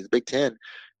SEC. The Big 10,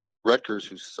 Rutgers,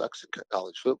 who sucks in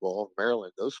college football,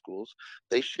 Maryland, those schools,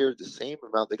 they shared the same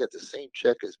amount. They got the same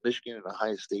check as Michigan and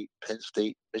Ohio State, Penn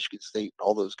State, Michigan State, and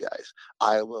all those guys.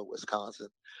 Iowa, Wisconsin,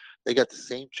 they got the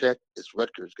same check as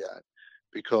Rutgers got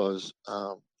because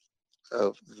of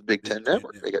the Big Ten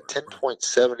Network. They got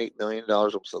 $10.78 million,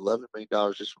 almost $11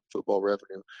 million just from football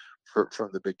revenue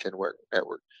from the Big Ten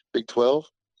network. Big 12,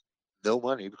 no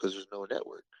money because there's no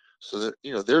network. So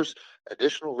that there's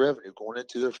additional revenue going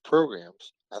into their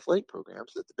programs, athletic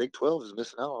programs, that the Big 12 is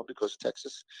missing out on because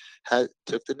Texas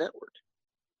took the network.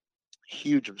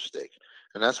 Huge mistake,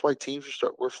 and that's why teams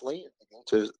were fleeing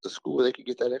to the school where they could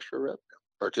get that extra revenue,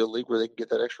 or to a league where they can get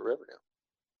that extra revenue.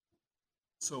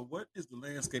 So, what is the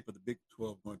landscape of the Big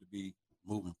 12 going to be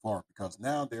moving forward? Because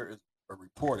now there is a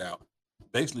report out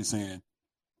basically saying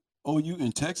OU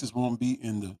and Texas won't be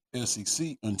in the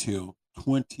SEC until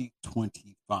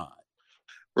 2025.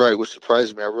 Right, which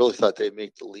surprised me. I really thought they'd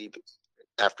make the leap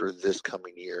after this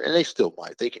coming year, and they still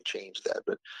might. They can change that,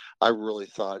 but I really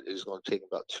thought it was going to take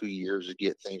about 2 years to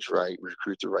get things right,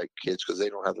 recruit the right kids, because they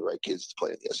don't have the right kids to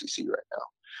play in the SEC right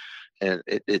now, and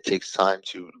it takes time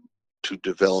to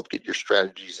develop, get your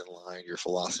strategies in line, your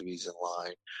philosophies in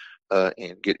line,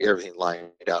 and get everything lined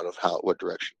out of what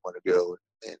direction you want to go,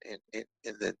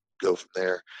 and then go from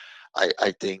there.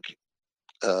 I think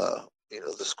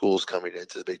the schools coming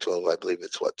into the Big 12, I believe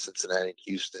it's Cincinnati,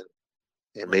 Houston,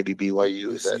 and maybe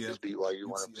BYU. Is BYU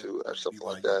one of two or something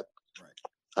like that? Right.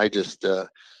 I just,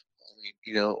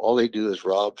 all they do is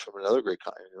rob from another great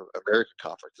American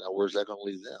conference. Now, where's that going to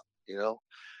leave them?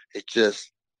 It's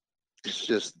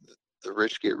just the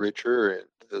rich get richer, and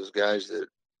those guys that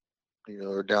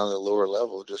are down at the lower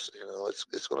level, just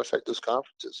it's going to affect those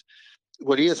conferences.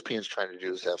 What ESPN's trying to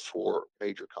do is have 4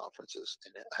 major conferences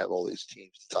and have all these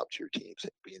teams, the top tier teams,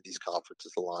 be in these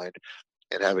conferences aligned,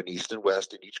 and have an East and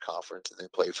West in each conference, and then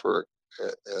play for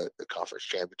a conference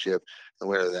championship. The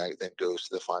winner of that then goes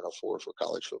to the Final Four for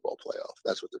college football playoff.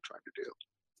 That's what they're trying to do.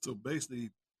 So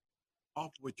basically,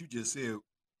 off what you just said,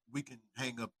 we can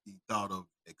hang up the thought of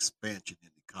expansion in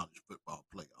the college football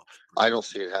playoffs. I don't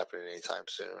see it happening anytime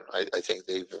soon. I think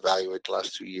they've evaluated the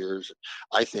last 2 years.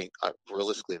 I think,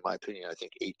 realistically, in my opinion, I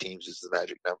think 8 teams is the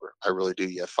magic number. I really do.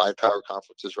 You have 5 power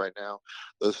conferences right now.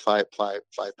 Those five power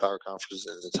conferences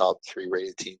and the top 3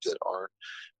 rated teams that aren't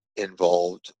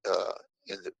involved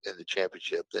in the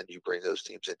championship, then you bring those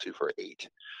teams into for 8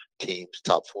 teams.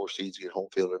 Top 4 seeds get home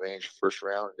field advantage first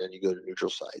round, and then you go to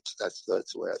neutral sites. That's the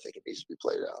way I think it needs to be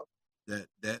played out.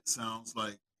 That sounds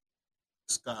like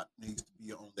Scott needs to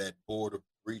be on that board of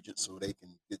regents so they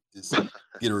can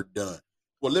get her done.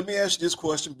 Well, let me ask you this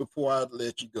question before I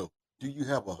let you go. Do you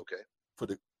have for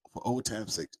old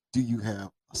time's sake, do you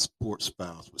have a sports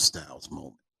files with Styles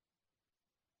moment?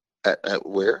 At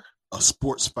where? A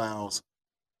sports files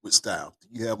with Styles. Do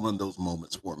you have one of those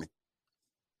moments for me?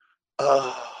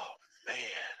 Oh man,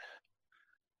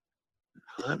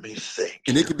 let me think.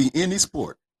 And it could be any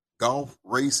sport: golf,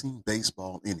 racing,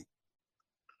 baseball, any.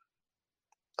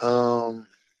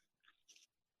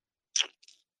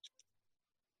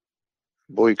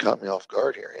 Boy, you caught me off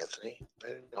guard here, Anthony. I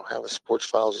don't have a sports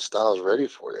files of Styles ready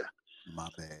for you. My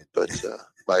bad. But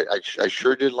I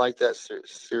sure did like that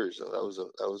series. Though.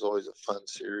 That was always a fun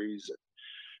series and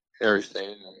everything.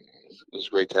 It was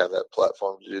great to have that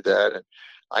platform to do that. And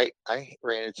I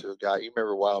ran into a guy. You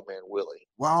remember Wild Man Willie?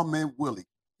 Wild Man Willie.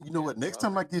 You know what? Next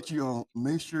time I get you on,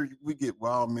 make sure we get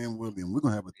Wild Man Willie, and we're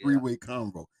gonna have a 3-way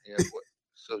convo. Yeah.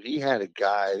 So he had a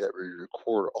guy that would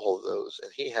record all of those,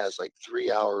 and he has like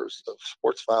 3 hours of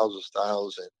sports files of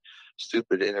Styles and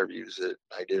stupid interviews that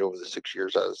I did over the 6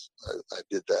 years I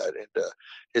did that, and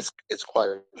it's quite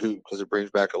a hoot because it brings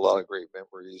back a lot of great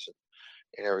memories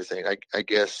and everything. I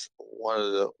guess one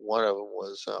of them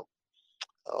was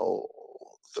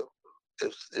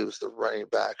it was the running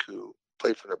back who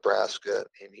played for Nebraska,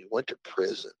 and he went to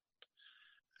prison.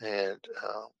 And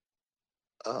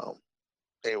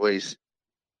anyways,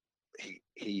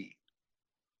 he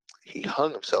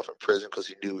hung himself in prison because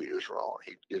he knew he was wrong.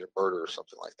 He did a murder or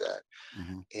something like that.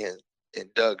 Mm-hmm.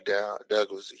 And Doug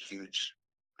was a huge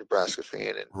Nebraska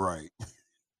fan, and right.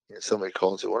 And somebody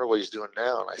called and said, "Wonder what he's doing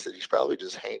now." And I said, "He's probably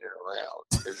just hanging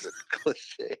around." It's a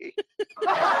cliche.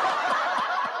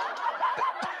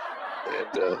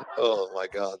 And oh my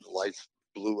God, the lights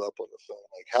blew up on the phone.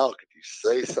 Like, how could you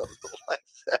say something like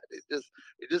that? It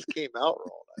just came out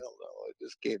wrong. I don't know. It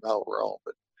just came out wrong.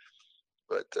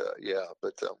 But yeah.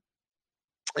 But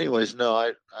anyways, no,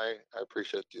 I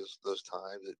appreciate those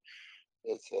times.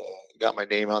 It's got my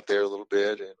name out there a little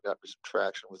bit and got me some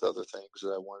traction with other things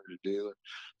that I wanted to do. And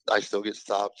I still get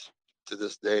stopped to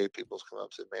this day. People's come up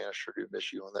and say, "Man, I sure do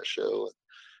miss you on that show."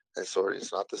 And sort of,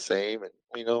 it's not the same. And,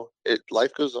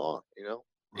 life goes on,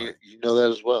 Right. you know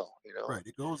that as well, Right.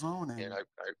 It goes on. And I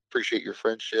appreciate your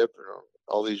friendship and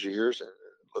all these years, and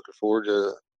looking forward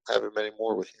to having many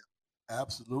more with you.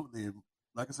 Absolutely.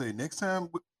 Like I say, next time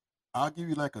I'll give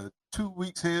you like a 2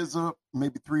 weeks heads up,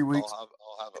 maybe 3 weeks.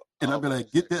 I'll be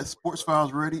like, get that sports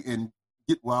files ready and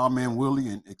get Wildman Willie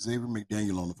and Xavier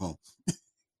McDaniel on the phone.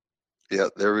 Yeah,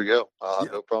 there we go. I'll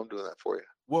have no problem doing that for you.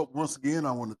 Well, once again,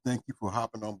 I want to thank you for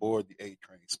hopping on board the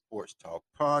A-Train Sports Talk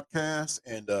podcast.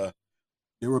 And there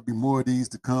will be more of these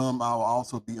to come. I'll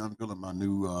also be unveiling my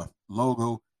new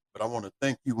logo. But I want to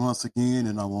thank you once again,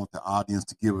 and I want the audience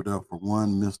to give it up for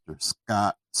one Mr.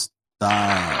 Scott Styles.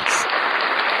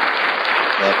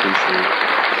 I appreciate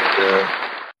it. And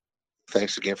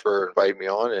thanks again for inviting me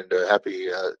on, and happy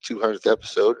 200th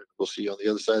episode. We'll see you on the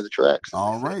other side of the tracks.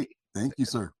 All right. Thank you,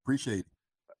 sir. Appreciate it.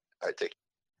 All right, take care.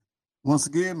 Once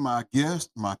again, my guest,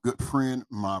 my good friend,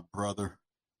 my brother,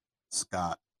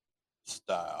 Scott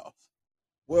Styles.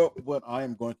 Well, what I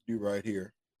am going to do right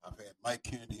here, I've had Mike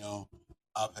Kennedy on.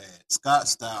 I've had Scott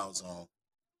Styles on.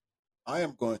 I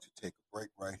am going to take a break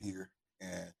right here.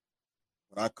 And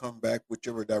when I come back,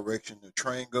 whichever direction the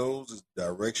train goes is the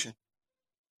direction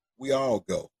we all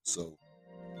go. So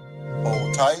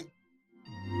hold tight.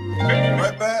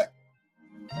 Right back.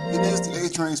 It is the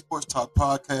A-Train Sports Talk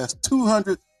Podcast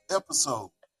 200th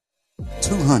episode.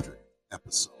 200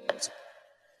 episodes.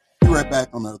 Be right back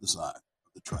on the other side of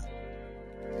the track.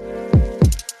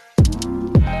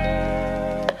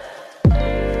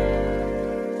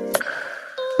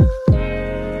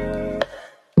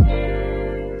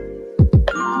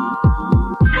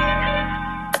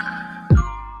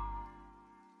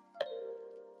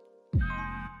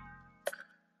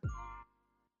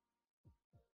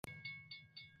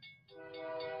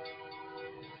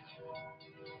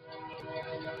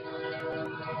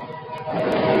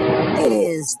 It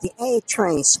is the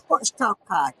A-Train Sports Talk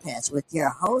Podcast with your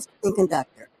host and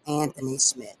conductor, Anthony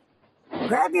Smith.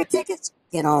 Grab your tickets,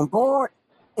 get on board,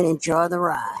 and enjoy the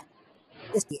ride.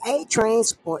 It's the A-Train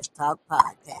Sports Talk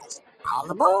Podcast. All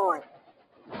aboard!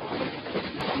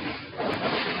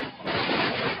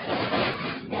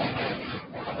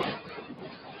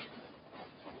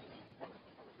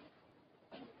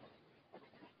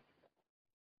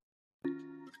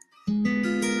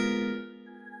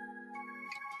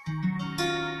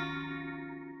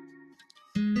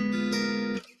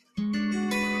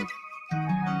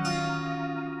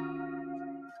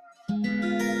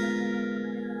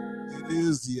 It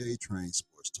is the A-Train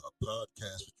Sports Talk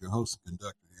Podcast with your host and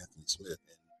conductor, Anthony Smith.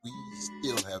 And we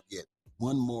still have yet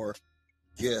one more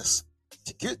guest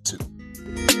to get to.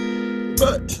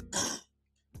 But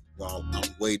while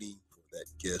I'm waiting for that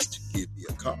guest to give me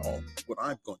a call, what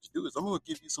I'm going to do is I'm going to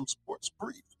give you some sports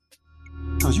brief.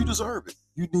 Because you deserve it.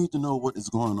 You need to know what is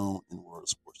going on in the world of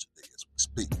sports today as we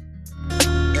speak.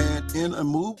 And in a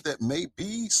move that may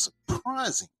be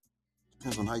surprising,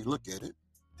 depends on how you look at it,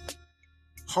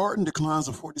 Harden declines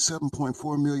a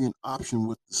 $47.4 million option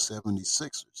with the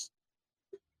 76ers.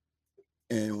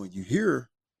 And when you hear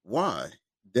why,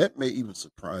 that may even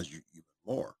surprise you even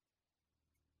more.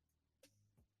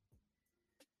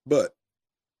 But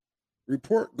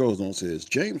report goes on, says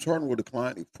James Harden will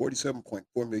decline a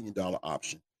 $47.4 million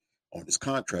option on his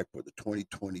contract for the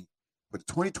 2022-23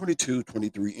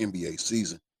 NBA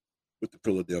season with the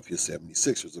Philadelphia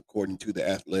 76ers, according to the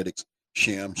Athletics'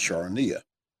 Shams Charania.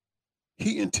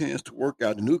 He intends to work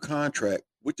out a new contract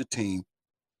with the team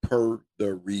per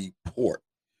the report.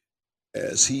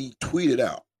 As he tweeted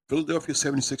out, Philadelphia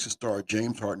 76ers star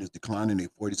James Harden is declining a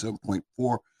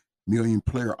 $47.4 million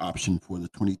player option for the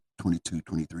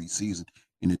 2022-23 season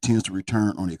and intends to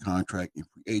return on a contract in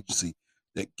free agency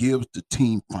that gives the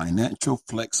team financial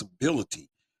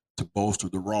flexibility to bolster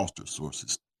the roster,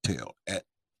 sources tell at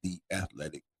the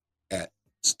Athletic at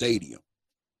Stadium.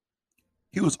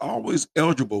 He was always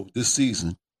eligible this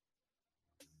season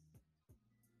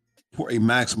for a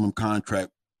maximum contract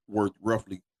worth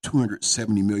roughly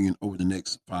 $270 million over the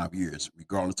next 5 years,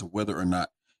 regardless of whether or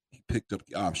not he picked up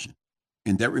the option.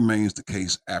 And that remains the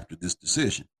case after this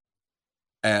decision.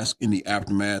 Asked in the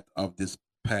aftermath of this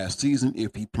past season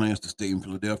if he plans to stay in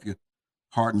Philadelphia,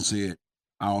 Harden said,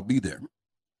 "I'll be there."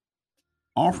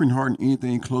 Offering Harden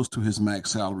anything close to his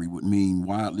max salary would mean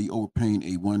wildly overpaying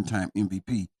a one-time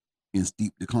MVP in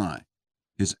steep decline.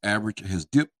 His average has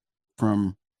dipped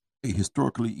from a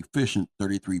historically efficient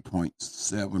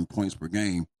 33.7 points per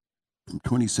game from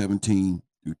 2017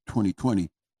 through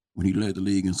 2020, when he led the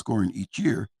league in scoring each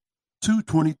year, to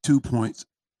 22 points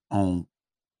on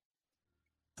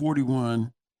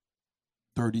 41,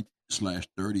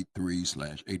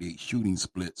 30/33/88 shooting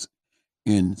splits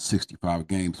in 65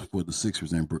 games for the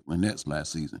Sixers and Brooklyn Nets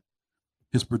last season.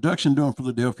 His production during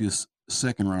Philadelphia's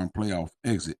second-round playoff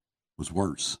exit was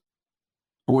worse.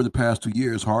 Over the past 2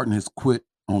 years, Harden has quit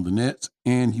on the Nets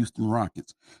and Houston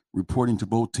Rockets, reporting to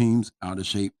both teams out of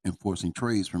shape and forcing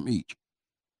trades from each.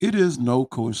 It is no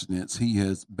coincidence he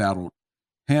has battled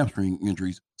hamstring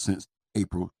injuries since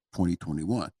April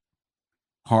 2021.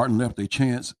 Harden left a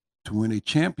chance to win a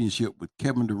championship with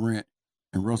Kevin Durant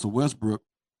and Russell Westbrook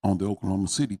on the Oklahoma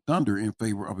City Thunder in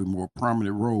favor of a more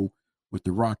prominent role with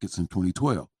the Rockets in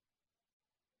 2012.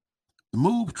 The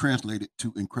move translated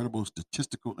to incredible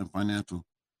statistical and financial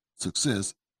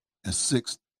success as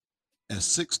six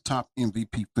top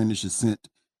MVP finishes sent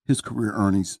his career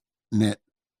earnings net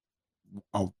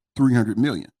of $300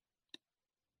 million.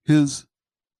 His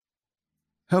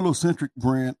heliocentric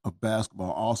brand of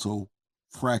basketball also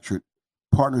fractured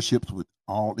partnerships with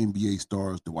all NBA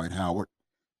stars Dwight Howard,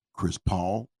 Chris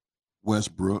Paul,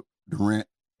 Westbrook, Durant,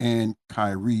 and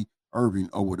Kyrie Irving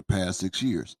over the past 6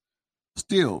 years.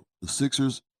 Still, the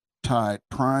Sixers tied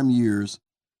prime years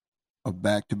of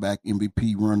back-to-back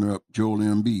MVP runner-up Joel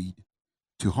Embiid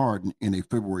to Harden in a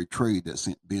February trade that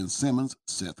sent Ben Simmons,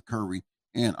 Seth Curry,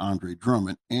 and Andre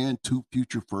Drummond and 2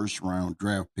 future first-round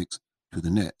draft picks to the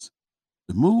Nets.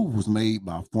 The move was made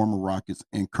by former Rockets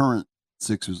and current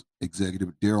Sixers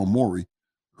executive Daryl Morey,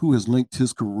 who has linked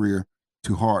his career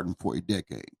to Harden for a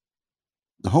decade.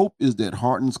 The hope is that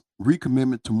Harden's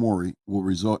recommitment to Morey will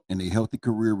result in a healthy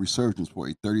career resurgence for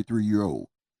a 33-year-old.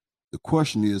 The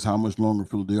question is how much longer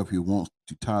Philadelphia wants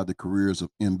to tie the careers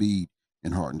of Embiid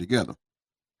and Harden together.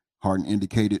 Harden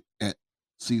indicated at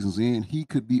season's end he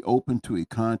could be open to a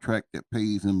contract that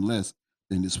pays him less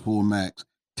than his full max,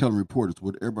 telling reporters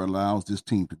whatever allows this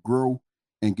team to grow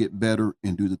and get better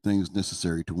and do the things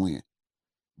necessary to win.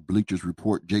 Bleachers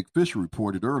Report Jake Fisher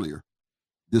reported earlier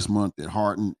this month that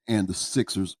Harden and the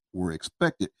Sixers were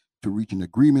expected to reach an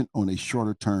agreement on a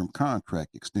shorter-term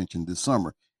contract extension this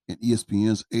summer, and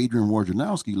ESPN's Adrian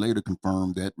Wojnarowski later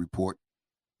confirmed that report,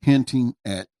 hinting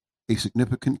at a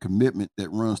significant commitment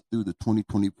that runs through the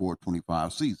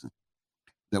 2024-25 season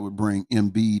that would bring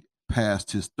Embiid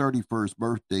past his 31st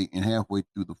birthday and halfway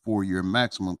through the 4-year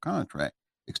maximum contract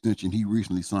extension he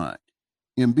recently signed.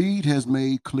 Embiid has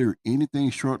made clear anything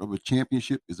short of a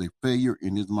championship is a failure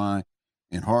in his mind,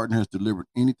 and Harden has delivered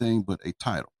anything but a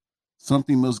title.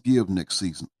 Something must give next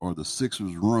season, or the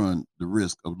Sixers run the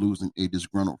risk of losing a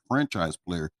disgruntled franchise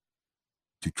player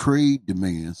to trade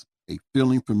demands, a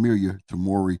feeling familiar to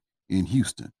Morey in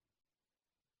Houston.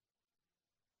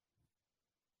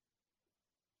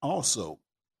 Also,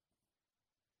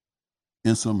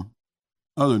 in some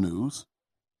other news,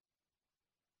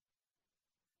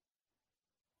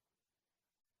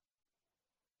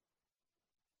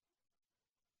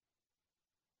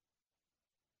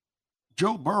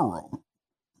 Joe Burrow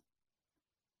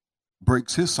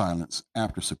breaks his silence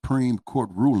after Supreme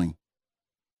Court ruling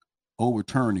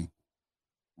overturning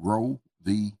Roe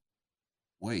v.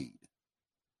 Wade.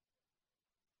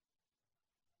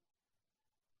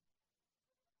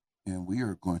 And we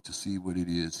are going to see what it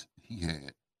is he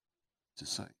had to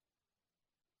say.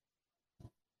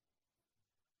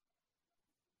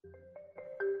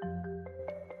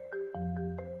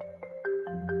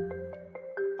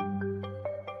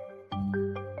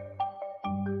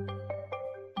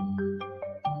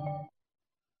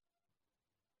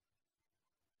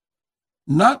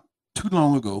 Not too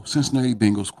long ago, Cincinnati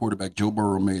Bengals quarterback Joe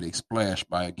Burrow made a splash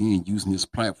by again using his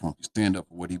platform to stand up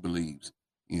for what he believes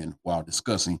in while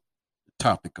discussing the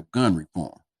topic of gun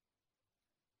reform.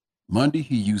 Monday,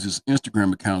 he used his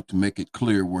Instagram account to make it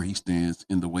clear where he stands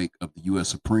in the wake of the U.S.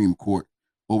 Supreme Court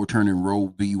overturning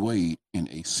Roe v. Wade and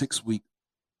a 6-week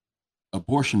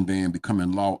abortion ban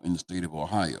becoming law in the state of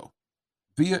Ohio.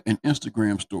 Via an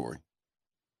Instagram story,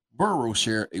 Burrow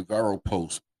shared a viral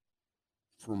post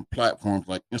from platforms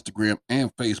like Instagram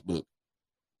and Facebook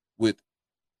with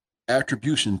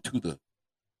attribution to the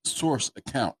source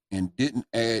account and didn't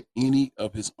add any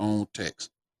of his own text.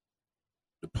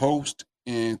 The post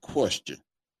in question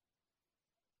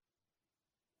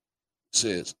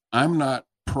says, I'm not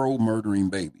pro murdering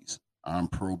babies. I'm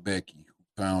pro Becky,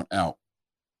 who found out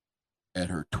at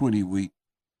her 20-week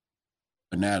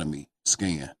anatomy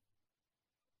scan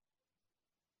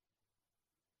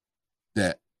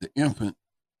that the infant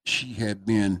she had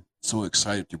been so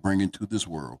excited to bring into this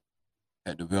world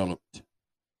had developed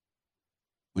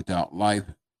without life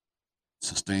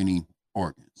sustaining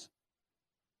organs.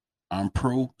 I'm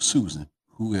pro Susan,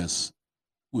 who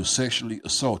was sexually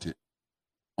assaulted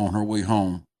on her way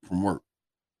home from work,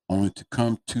 only to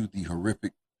come to the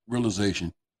horrific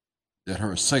realization that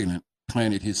her assailant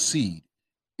planted his seed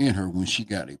in her when she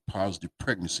got a positive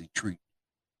pregnancy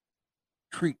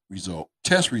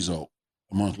test result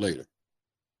a month later.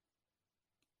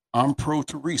 I'm pro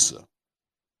Teresa,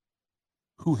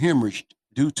 who hemorrhaged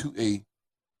due to a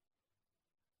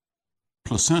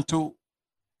placental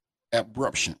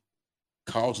abruption,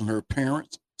 causing her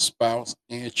parents, spouse,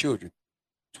 and children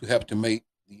to have to make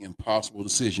the impossible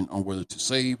decision on whether to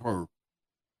save her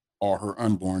or her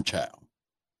unborn child.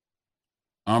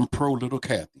 I'm pro little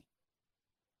Kathy,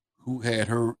 who had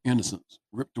her innocence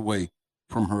ripped away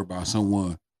from her by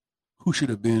someone who should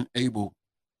have been able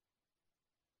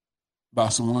by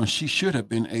someone she should have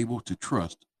been able to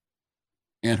trust,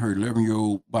 and her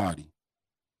 11-year-old body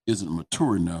isn't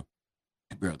mature enough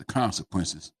to bear the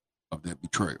consequences of that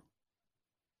betrayal.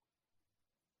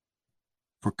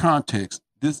 For context,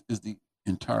 this is the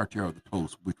entirety of the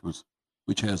post,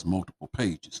 which has multiple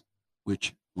pages,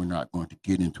 which we're not going to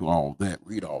get into all that,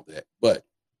 read all that. But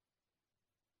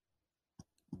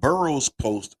Burrow's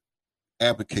post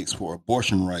advocates for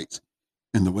abortion rights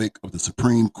in the wake of the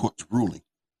Supreme Court's ruling.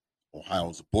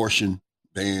 Ohio's abortion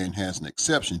ban has an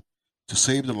exception to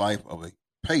save the life of a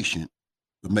patient,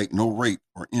 but make no rape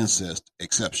or incest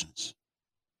exceptions.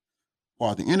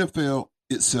 While the NFL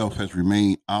itself has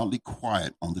remained oddly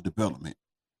quiet on the development,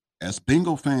 as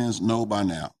bingo fans know by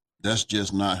now, that's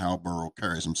just not how Burrow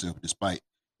carries himself, despite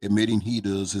admitting he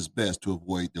does his best to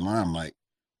avoid the limelight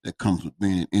that comes with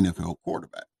being an NFL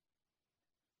quarterback.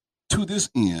 To this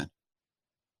end,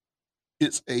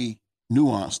 it's a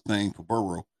nuanced thing for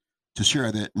Burrow to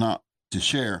share that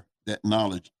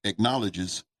knowledge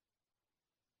acknowledges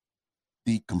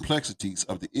the complexities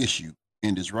of the issue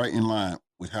and is right in line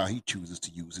with how he chooses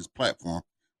to use his platform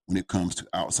when it comes to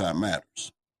outside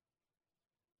matters.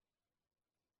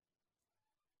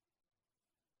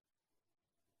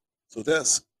 So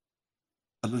that's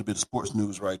a little bit of sports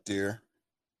news right there.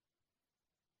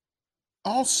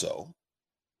 Also,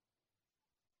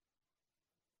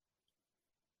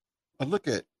 a look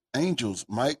at Angels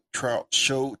Mike Trout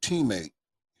showed teammate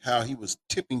how he was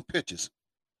tipping pitches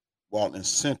while in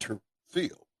center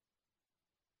field.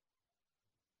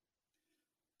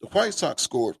 The White Sox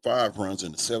scored 5 runs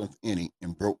in the 7th inning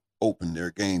and broke open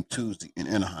their game Tuesday in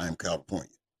Anaheim, California.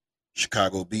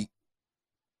 Chicago beat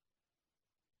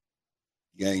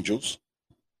the Angels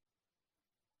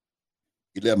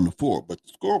 11-4, but the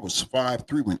score was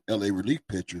 5-3 when LA relief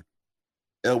pitcher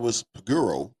Elvis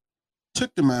Peguero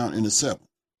took the mound in the 7th.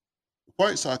 The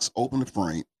White Sox opened the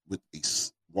frame with a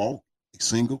walk, a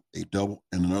single, a double,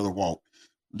 and another walk,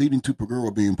 leading to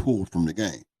Peguero being pulled from the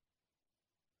game.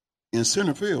 In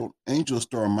center field, Angels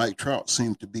star Mike Trout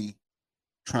seemed to be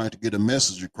trying to get a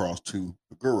message across to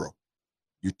Peguero.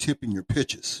 You're tipping your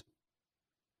pitches.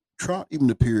 Trout even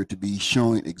appeared to be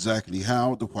showing exactly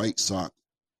how the White Sox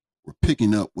were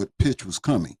picking up what pitch was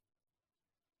coming.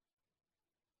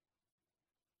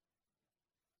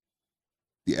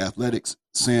 The Athletics'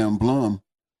 Sam Blum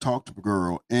talked to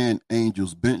Peguero and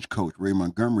Angels bench coach Ray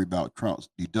Montgomery about Trout's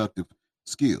deductive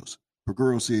skills.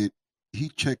 Peguero said he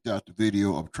checked out the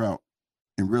video of Trout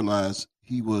and realized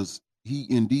he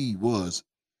indeed was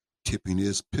tipping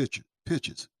his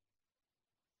pitches.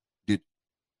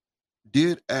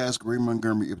 Did ask Ray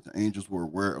Montgomery if the Angels were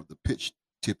aware of the pitch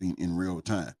tipping in real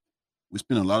time. We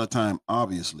spend a lot of time,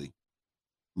 obviously.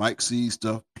 Mike sees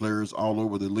stuff, players all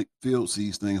over the field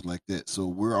sees things like that. So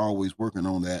we're always working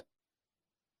on that.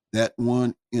 That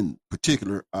one in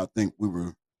particular, I think we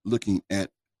were looking at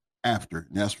after,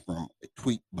 and that's from a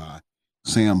tweet by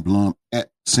Sam Blum at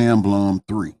Sam Blum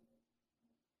 3.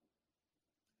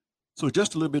 So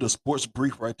just a little bit of sports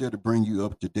brief right there to bring you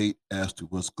up to date as to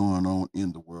what's going on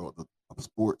in the world of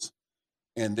sports.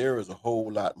 And there is a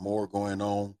whole lot more going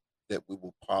on that we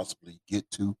will possibly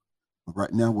get to. But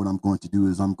right now, what I'm going to do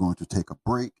is I'm going to take a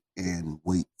break and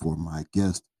wait for my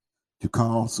guest to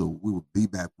call. So we will be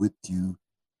back with you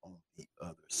on the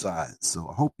other side. So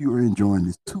I hope you are enjoying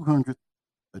this 200th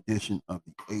edition of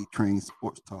the A-Train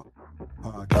Sports Talk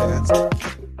podcast.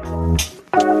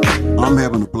 I'm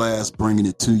having a blast bringing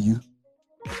it to you.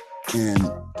 And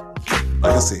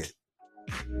like I said,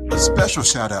 a special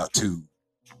shout out to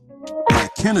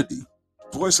Mike Kennedy,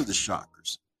 voice of the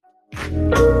Shockers.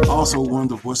 Also, one of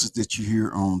the voices that you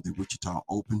hear on the Wichita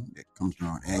Open that comes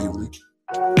around annually.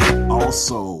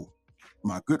 Also,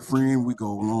 my good friend, we go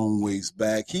a long ways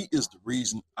back. He is the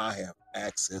reason I have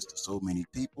access to so many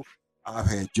people. I've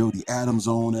had Jody Adams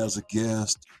on as a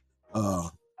guest.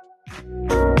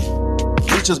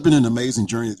 It's just been an amazing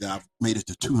journey that I've made it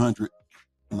to 200.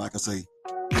 And like I say,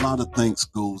 a lot of thanks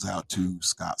goes out to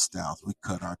Scott Styles. We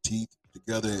cut our teeth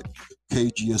together at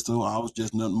KGSO. I was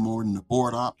just nothing more than a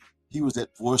board op. He was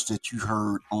that voice that you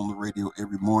heard on the radio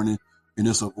every morning, and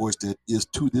it's a voice that is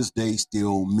to this day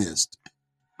still missed.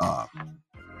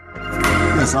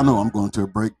 Yes, I know I'm going to a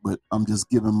break, but I'm just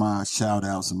giving my shout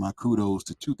outs and my kudos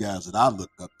to two guys that I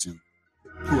look up to,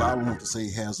 who I want to say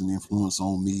has an influence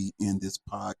on me in this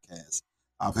podcast.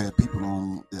 I've had people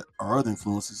on that are other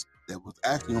influences that was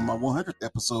actually on my 100th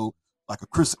episode, like a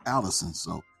Chris Allison.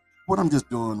 So what I'm just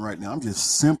doing right now, I'm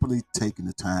just simply taking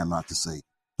the time out to say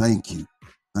thank you.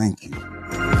 Thank you.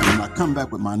 And when I come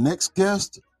back with my next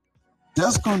guest,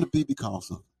 that's going to be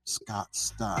because of Scott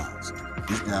Styles.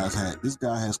 This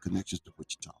guy has connections to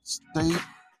Wichita State.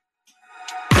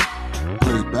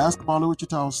 Played basketball at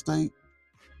Wichita State.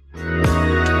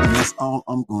 And that's all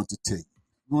I'm going to tell you.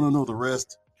 You want to know the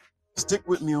rest? Stick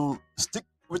with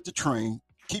the train.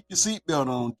 Keep your seatbelt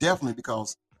on, definitely,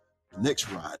 because the next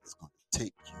ride is going to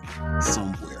take you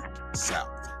somewhere south.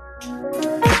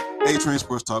 A-Train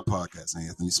Sports Talk Podcast,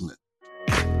 Anthony Smith.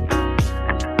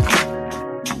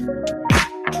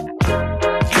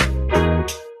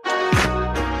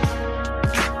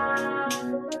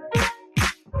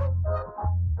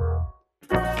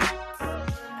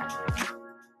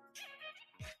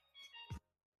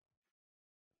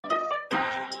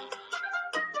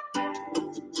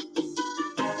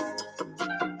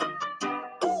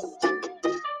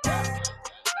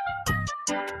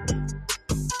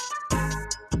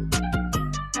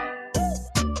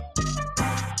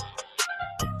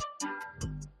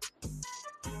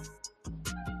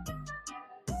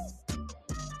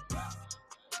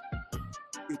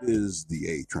 It is the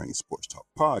A-Train Sports Talk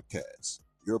Podcast,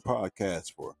 your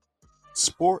podcast for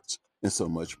sports and so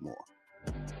much more.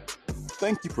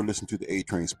 Thank you for listening to the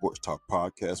A-Train Sports Talk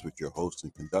Podcast with your host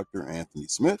and conductor, Anthony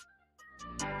Smith.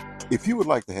 If you would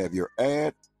like to have your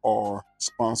ad or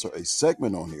sponsor a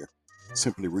segment on here,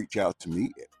 simply reach out to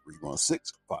me at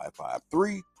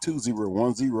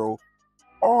 316-553-2010,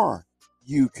 or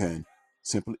you can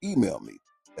simply email me.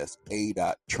 That's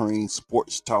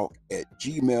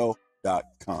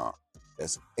a.trainsportstalk@gmail.com.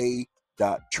 That's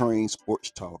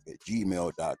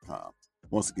a.trainsportstalk@gmail.com.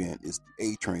 Once again, it's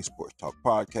the A-Train Sports Talk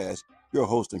Podcast, your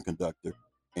host and conductor,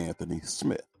 Anthony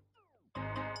Smith.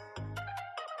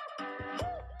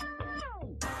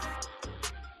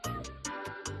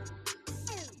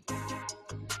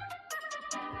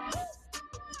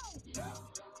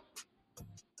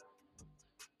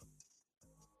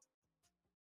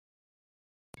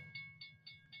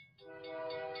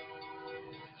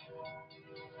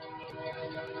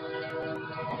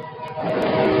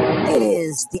 It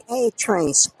is the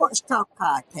A-Train Sports Talk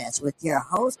Podcast with your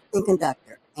host and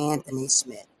conductor, Anthony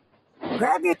Smith.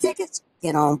 Grab your tickets,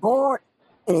 get on board,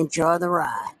 and enjoy the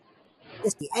ride.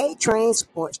 It's the A-Train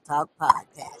Sports Talk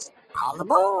Podcast. All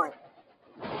aboard!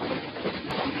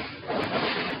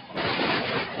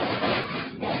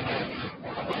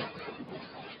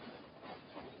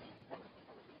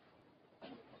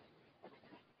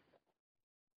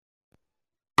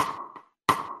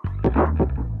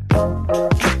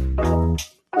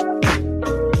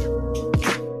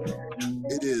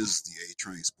 It is the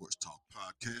A-Train Sports Talk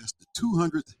Podcast, the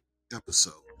 200th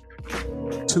episode.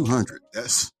 200,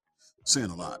 that's saying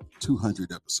a lot.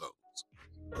 200 episodes.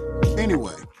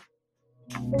 Anyway,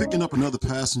 picking up another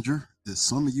passenger that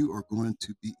some of you are going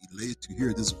to be elated to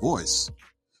hear this voice.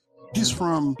 He's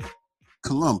from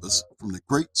Columbus, from the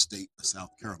great state of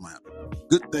South Carolina.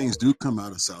 Good things do come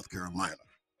out of South Carolina.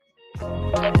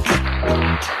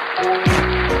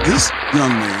 This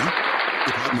young man,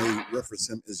 if I may reference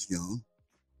him as young,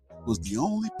 was the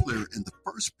only player and the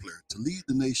first player to lead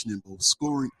the nation in both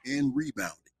scoring and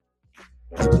rebounding.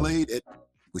 He played at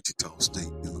Wichita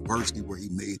State University, where he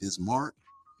made his mark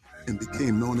and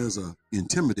became known as an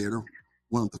intimidator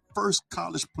one of the first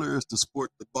college players to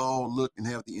sport the ball look and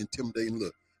have the intimidating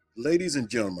look. Ladies and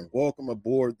gentlemen, welcome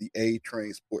aboard the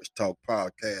A-Train Sports Talk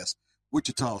podcast,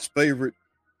 Wichita's favorite,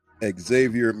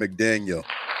 Xavier McDaniel.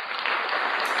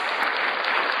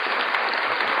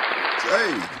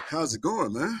 Hey, how's it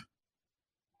going, man?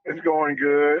 It's going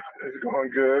good. It's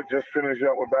going good. Just finished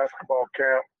up with basketball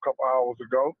camp a couple hours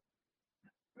ago.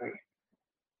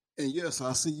 And yes,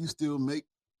 I see you still make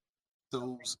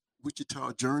those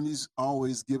Wichita journeys,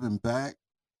 always giving back.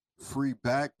 Free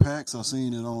backpacks. I've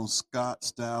seen it on Scott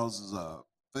Styles'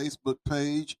 Facebook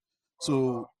page.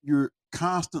 So you're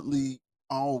constantly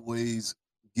always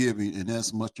giving, and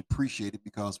that's much appreciated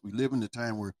because we live in a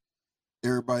time where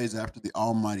everybody's after the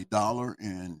almighty dollar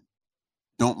and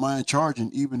don't mind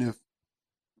charging, even if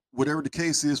whatever the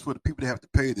case is for the people that have to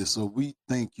pay this. So we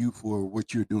thank you for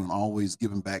what you're doing, always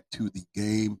giving back to the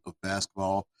game of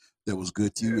basketball that was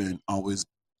good to you and always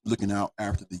looking out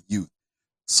after the youth.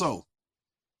 So,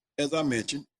 as I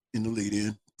mentioned in the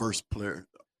lead-in, first player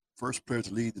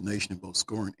to lead the nation in both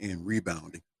scoring and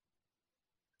rebounding.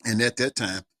 And at that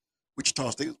time, Wichita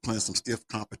State was playing some stiff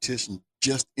competition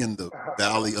just in the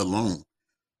Valley alone.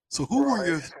 So who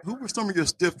were some of your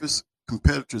stiffest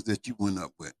competitors that you went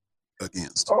up with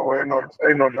against? Oh, ain't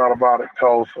no doubt about it.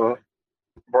 Tulsa,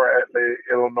 Bradley,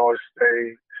 Illinois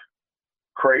State,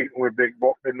 Creighton with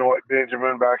Benoit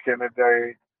Benjamin back in the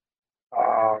day.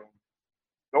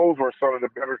 Those were some of the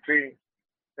better teams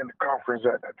in the conference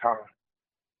at that time.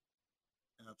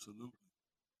 Absolutely.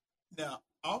 Now,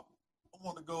 I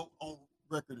want to go on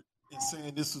record in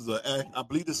saying I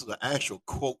believe this is an actual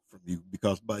quote from you,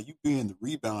 because by you being the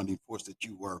rebounding force that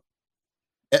you were,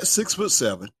 at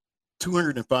 6'7",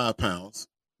 205 pounds,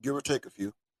 give or take a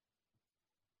few,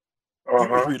 you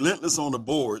was relentless on the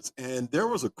boards. And there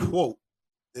was a quote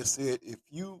that said, if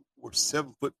you were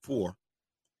 7'4",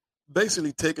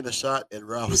 basically taking a shot at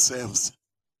Ralph Sampson,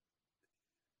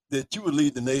 that you would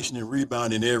lead the nation in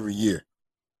rebounding every year.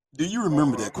 Do you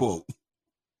remember that quote?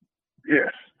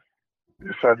 Yes.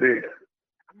 Yes, I did.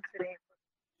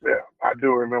 Yeah, I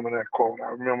do remember that quote. I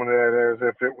remember that as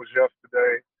if it was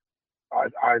yesterday.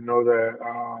 I know that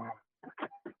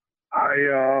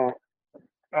I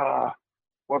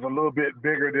was a little bit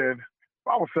bigger than, if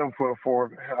I was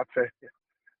 7'4", I tell you,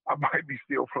 I might be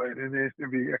still playing in the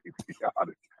NBA, to be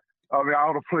honest. I mean, I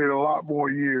would have played a lot more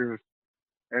years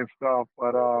and stuff,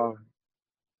 but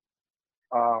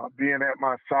being at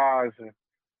my size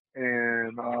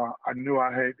and I knew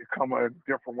I had to come a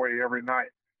different way every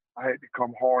night. I had to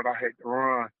come hard. I had to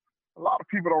run. A lot of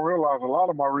people don't realize a lot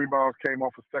of my rebounds came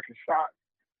off a second shot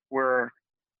where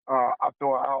I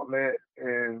throw an outlet,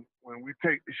 and when we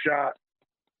take the shot,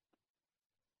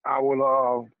 I would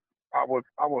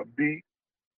beat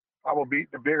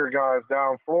the bigger guys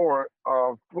down the floor,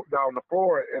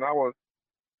 and I would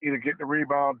either get the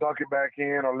rebound, dunk it back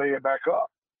in, or lay it back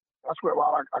up. That's where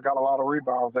I got a lot of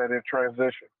rebounds at in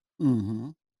transition. Mm-hmm.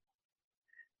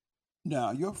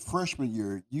 Now, your freshman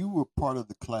year, you were part of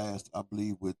the class, I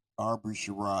believe, with Aubrey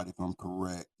Sherrod, if I'm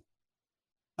correct.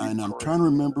 And I'm trying to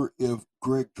remember if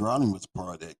Greg Drawling was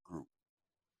part of that group.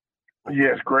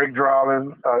 Yes, Greg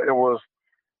Drawling. It was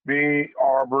me,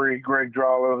 Aubrey, Greg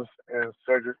Drawling, and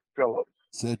Cedric Phillips.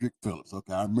 Cedric Phillips.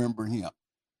 Okay, I remember him.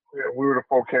 Yeah, we were the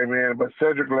four came in, but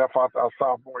Cedric left after our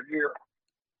sophomore year.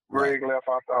 Greg left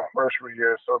after our freshman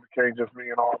year, so it became just me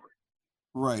and Aubrey.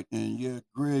 Right, and yeah,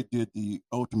 Greg did the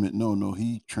ultimate no-no.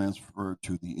 He transferred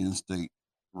to the in-state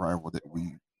rival that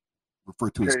we refer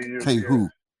to as KU.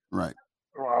 Right.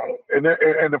 Right, and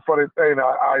the funny thing,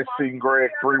 I seen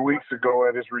Greg 3 weeks ago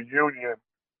at his reunion.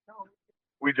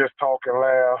 We just talk and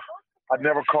laugh. I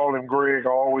never called him Greg. I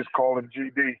always called him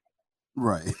GD.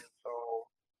 Right. So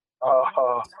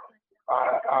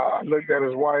I looked at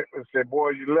his wife and said,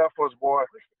 "Boy, you left us, boy."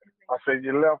 I said,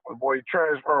 "You left us, boy. You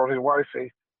transferred." His wife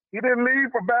said, "He didn't leave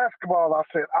for basketball." I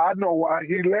said, "I know why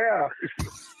he left."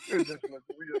 We just started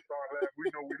laughing. We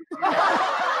know we.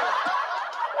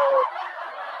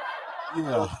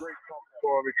 Yeah. Great talking to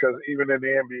him, because even in the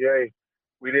NBA,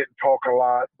 we didn't talk a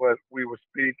lot, but we would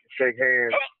speak and shake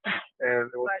hands.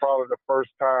 And it was probably the first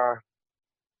time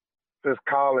since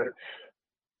college,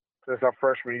 since our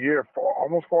freshman year, for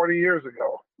almost 40 years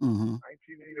ago,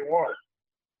 1981.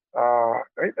 I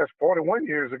think that's 41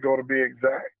 years ago to be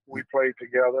exact. We played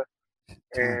together.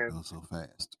 Time goes so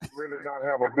fast. Really not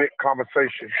have a big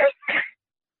conversation.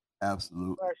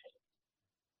 Absolutely.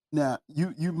 Now,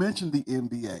 you mentioned the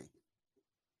NBA,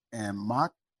 and my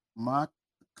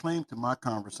claim to my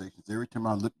conversations, every time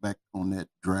I look back on that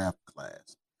draft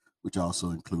class, which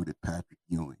also included Patrick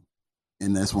Ewing,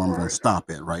 and that's where I'm going to stop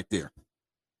at right there.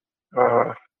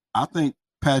 I think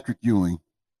Patrick Ewing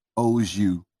owes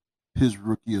you his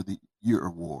Rookie of the Year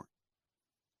award.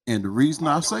 And the reason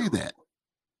I say that,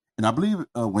 and I believe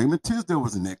Wayman Tisdale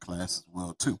was in that class as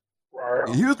well too.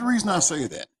 And here's the reason I say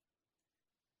that.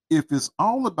 If it's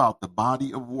all about the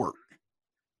body of work,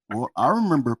 well, I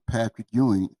remember Patrick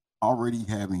Ewing already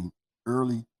having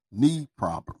early knee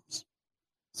problems.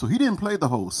 So he didn't play the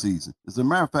whole season. As a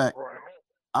matter of fact,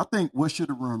 I think what should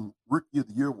have won Rookie of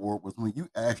the Year award was when you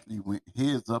actually went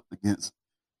heads up against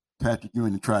Patrick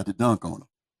Ewing and tried to dunk on him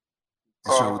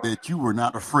to show that you were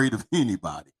not afraid of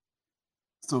anybody.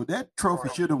 So that trophy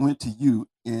should have went to you,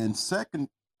 and second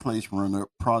place runner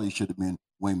probably should have been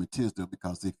Wayman Tisdale,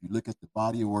 because if you look at the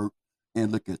body of work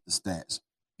and look at the stats,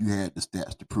 you had the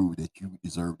stats to prove that you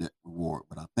deserved that reward.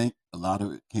 But I think a lot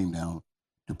of it came down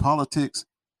to politics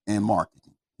and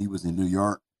marketing. He was in New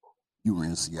York, you were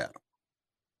in Seattle.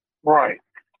 Right.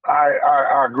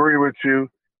 I agree with you.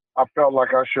 I felt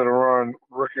like I should have run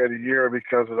Rookie of the Year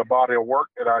because of the body of work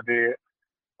that I did.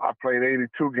 I played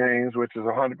 82 games, which is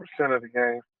 100% of the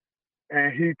games.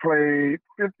 And he played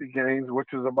 50 games, which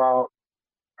is about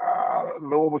a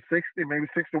little over 60, maybe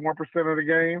 61% of the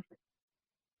games.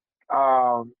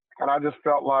 And I just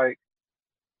felt like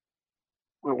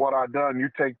with what I've done, you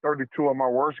take 32 of my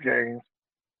worst games,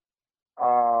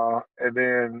 and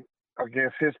then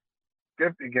against his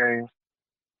 50 games,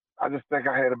 I just think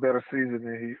I had a better season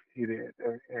than he did.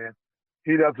 And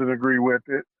he doesn't agree with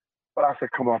it. But I said,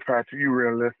 come on, Patrick, you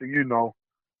realistic. You know,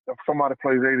 if somebody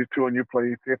plays 82 and you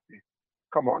play 50,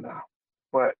 come on now.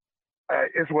 But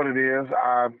it's what it is.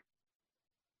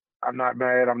 I'm not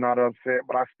mad. I'm not upset.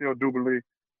 But I still do believe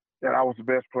that I was the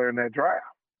best player in that draft.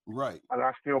 Right. And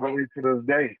I still believe to this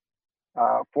day.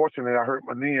 Fortunately, I hurt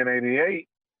my knee in '88.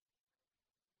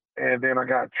 And then I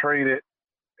got traded.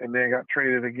 And then got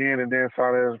traded again, and then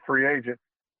started as a free agent.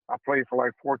 I played for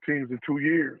like 4 teams in 2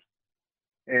 years.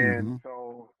 And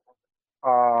so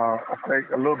I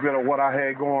think a little bit of what I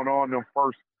had going on in the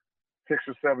first 6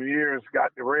 or 7 years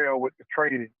got derailed with the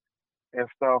trading and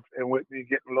stuff, and with me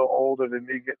getting a little older and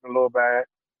me getting a little bad.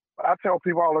 But I tell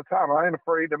people all the time, I ain't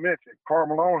afraid to mention, Karl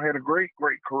Malone had a great,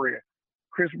 great career.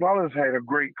 Chris Mullins had a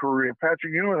great career.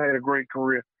 Patrick Ewing had a great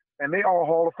career. And they all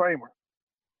Hall of Famers.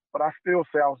 But I still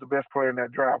say I was the best player in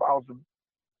that draft. I was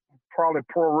probably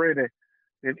pro-rated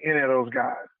than any of those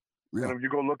guys. Yeah. And if you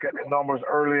go look at the numbers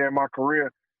early in my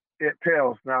career, it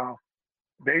tells. Now,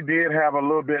 they did have a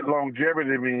little bit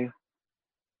longevity to me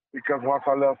because once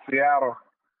I left Seattle,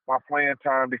 my playing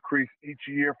time decreased each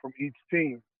year from each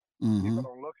team. People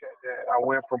don't look at that. I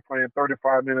went from playing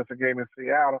 35 minutes a game in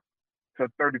Seattle to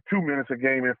 32 minutes a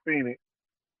game in Phoenix,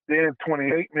 then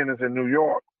 28 minutes in New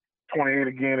York, 28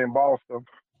 again in Boston,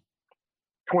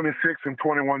 26 and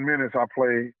 21 minutes I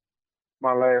played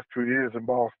my last 2 years in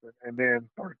Boston, and then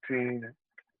 13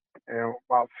 and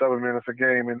about 7 minutes a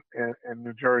game in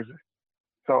New Jersey.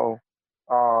 So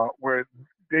where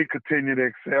they continue to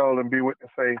excel and be with the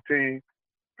same team,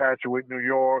 Patrick with New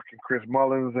York and Chris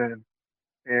Mullins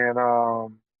and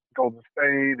Golden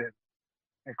State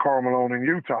and Karl Malone in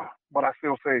Utah. But I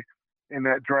still say in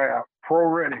that draft,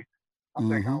 pro-ready, I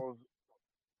think I was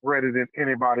ready than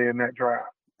anybody in that draft.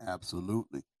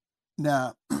 Absolutely.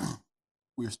 Now,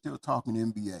 we're still talking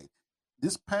NBA.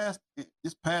 This past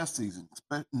season,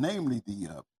 namely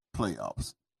the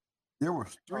playoffs, there were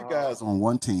 3 guys on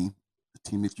one team, the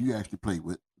team that you actually played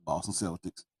with, the Boston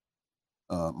Celtics,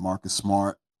 Marcus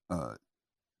Smart,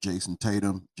 Jason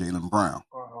Tatum, Jaylen Brown.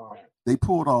 They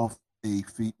pulled off a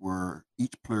feat where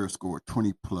each player scored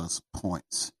 20-plus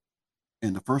points.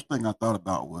 And the first thing I thought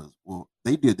about was, well,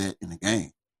 they did that in a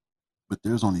game. But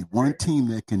there's only one team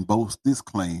that can boast this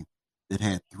claim that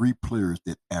had 3 players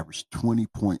that averaged 20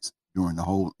 points during the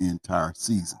whole entire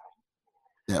season.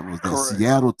 That was that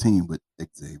Seattle team with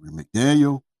Xavier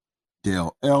McDaniel,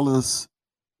 Dale Ellis,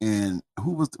 and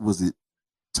who was it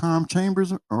Tom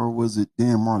Chambers or was it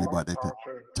Dan Marley by that time?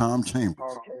 Tom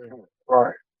Chambers.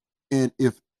 Right. And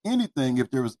if anything, if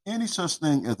there was any such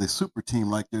thing as a super team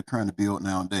like they're trying to build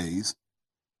nowadays,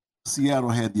 Seattle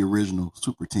had the original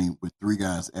super team with 3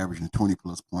 guys averaging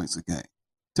 20-plus points a game.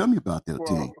 Tell me about that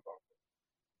team.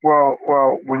 Well,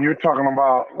 when you're talking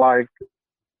about, like,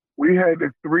 we had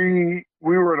we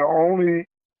were the only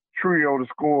trio to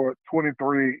score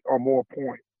 23 or more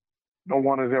points. No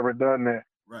one has ever done that.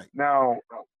 Right. Now,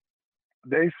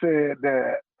 they said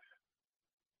that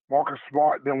Marcus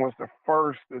Smart then was the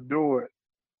first to do it.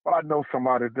 But I know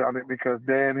somebody done it because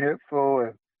Dan Hitzel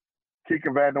and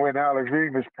Keegan Van Noy and Alex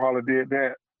English probably did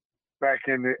that back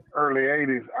in the early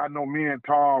 80s. I know me and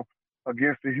Tom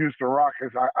against the Houston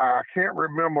Rockets, I can't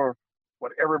remember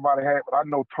what everybody had, but I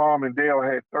know Tom and Dale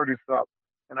had 30-something,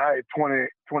 and I had 20,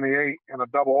 28 in a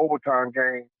double overtime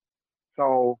game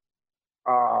So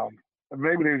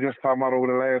maybe they're just talking about over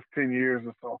the last 10 years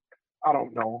or so. I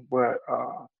don't know. But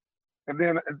and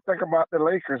then think about the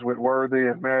Lakers with Worthy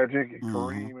and Magic and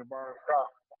Kareem and Byron Scott.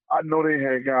 I know they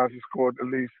had guys who scored at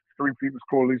least 3 people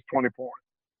scored at least 20 points.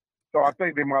 So I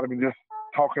think they might have been just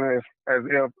talking as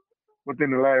if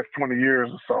within the last 20 years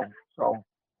or so. So,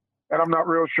 and I'm not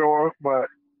real sure, but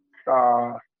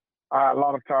a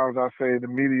lot of times I say the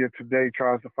media today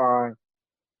tries to find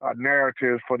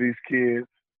narratives for these kids.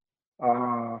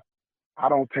 Uh, I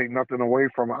don't take nothing away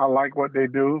from it. I like what they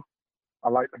do. I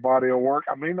like the body of work.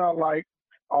 I may not like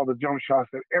all the jump shots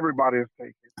that everybody is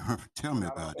taking. Tell me I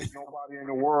don't about think it. nobody in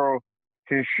the world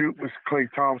can shoot with Klay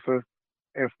Thompson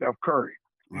and Steph Curry.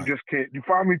 You Right. just can't. You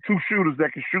find me two shooters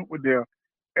that can shoot with them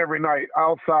every night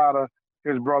outside of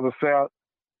his brother Seth,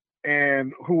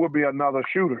 and who would be another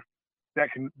shooter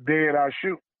that can dead eye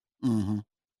shoot. Mm-hmm.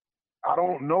 I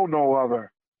don't know no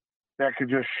other that could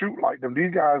just shoot like them.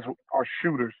 These guys are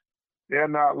shooters. They're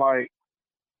not like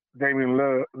Damian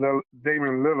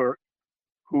Lillard,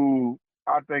 who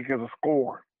I think is a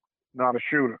scorer, not a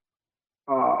shooter.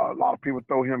 A lot of people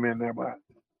throw him in there, but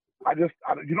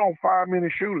you don't find many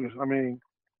shooters.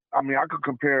 I could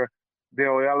compare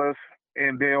Dale Ellis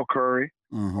and Dale Curry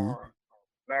Mm-hmm. or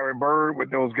Larry Bird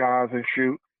with those guys and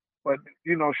shoot. But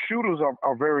shooters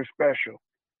are very special,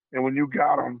 and when you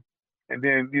got them, and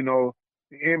then the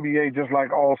NBA, just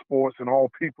like all sports and all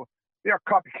people, they're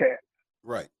copycats.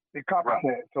 Right. They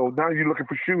copycat. So now you're looking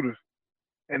for shooters,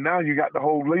 and now you got the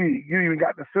whole league. You even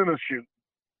got the centers shoot,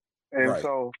 and Right.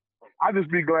 so I just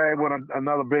be glad when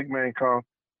another big man comes,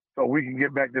 so we can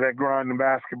get back to that grind in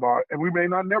basketball, and we may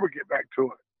not never get back to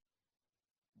it.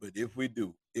 But if we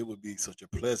do, it would be such a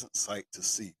pleasant sight to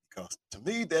see because to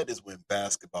me, that is when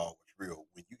basketball was real.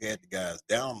 When you had the guys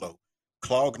down low,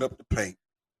 clogging up the paint,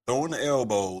 throwing the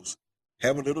elbows,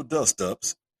 having little dust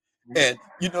ups. And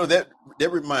that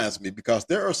reminds me because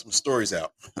there are some stories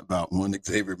out about one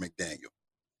Xavier McDaniel.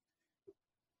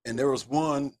 And there was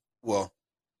one, well,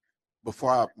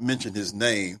 before I mention his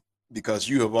name, because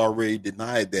you have already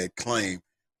denied that claim,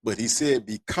 but he said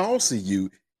because of you,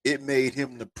 it made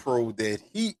him the pro that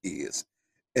he is.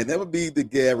 And that would be the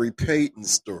Gary Payton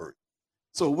story.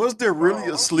 So was there really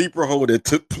a sleeper hole that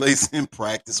took place in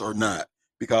practice or not?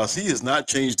 Because he has not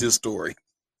changed his story.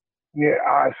 Yeah,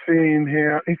 I seen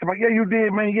him. He said, "Yeah, you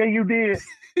did, man. Yeah, you did."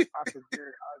 I said,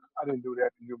 "Gary, I didn't do that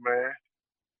to you, man."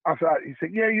 He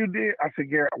said, "Yeah, you did." I said,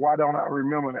 "Gary, why don't I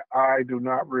remember that?" I do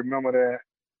not remember that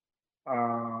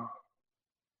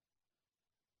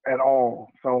at all.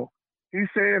 So he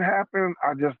said it happened.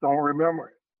 I just don't remember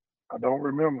it. I don't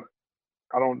remember it.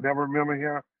 I don't never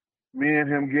remember me and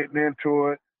him getting into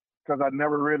it because I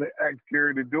never really asked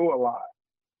Gary to do a lot.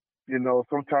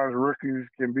 Sometimes rookies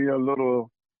can be a little.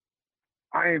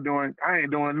 I ain't doing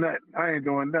nothing. I ain't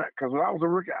doing nothing. Because when I was a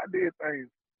rookie, I did things.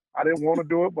 I didn't want to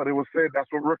do it, but it was said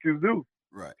that's what rookies do.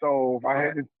 Right. So if I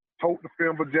had to tote the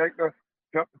film projector,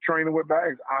 help the trainer with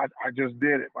bags, I just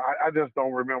did it. I just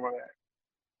don't remember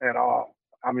that at all.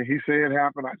 I mean, he said it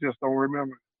happened. I just don't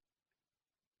remember.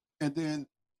 And then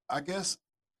I guess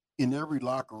in every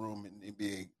locker room in the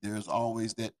NBA, there's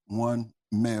always that one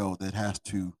male that has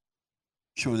to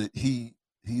show that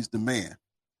he's the man.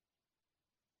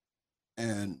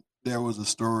 And there was a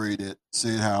story that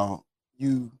said how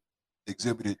you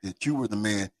exhibited that you were the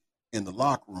man in the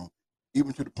locker room,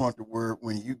 even to the point to where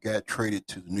when you got traded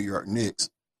to the New York Knicks,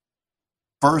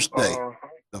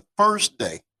 the first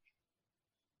day,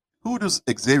 who does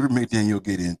Xavier McDaniel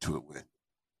get into it with?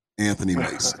 Anthony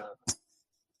Mason.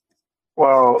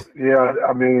 Well, yeah,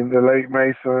 I mean, the late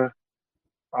Mason,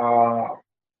 uh,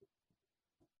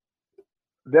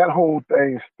 that whole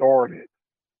thing started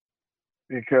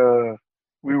because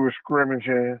we were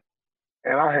scrimmaging,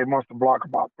 and I had must have blocked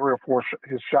about 3 or 4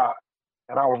 his shots.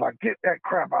 And I was like, "Get that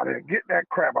crap out of here! Get that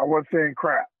crap!" I wasn't saying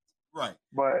crap, Right.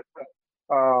 but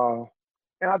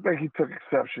and I think he took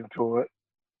exception to it,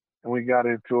 and we got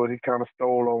into it. He kind of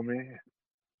stole on me,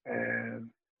 and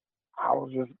I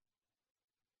was just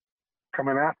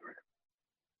coming after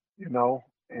him.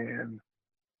 And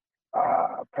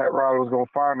Pat Riley was gonna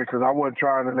fire me because I wasn't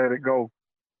trying to let it go.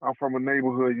 I'm from a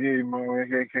neighborhood, yeah, man,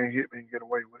 they can't hit me and get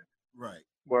away with it. Right.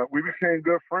 But we became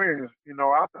good friends,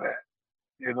 after that,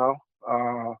 you know.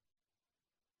 Uh,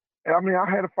 and I mean, I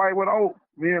had a fight with Oak,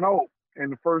 me and Oak, in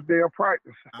the first day of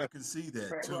practice. I can see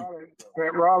that too.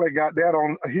 Pat Riley got that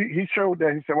on. He showed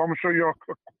that. He said, "Well, I'm gonna show you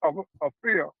a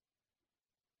film."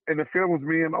 And the film was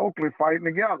me and Oakley fighting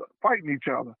each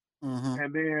other. Mm-hmm.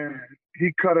 And then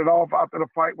he cut it off after the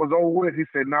fight was over with. He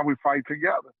said, "Now we fight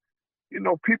together."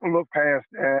 People look past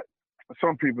that.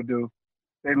 Some people do.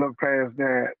 they look past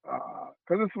that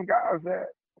because there's some guys that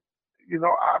I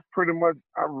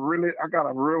got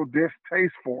a real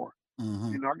distaste for.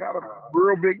 Mm-hmm. I got a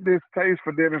real big distaste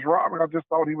for Dennis Rodman. I just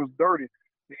thought he was dirty.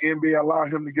 The NBA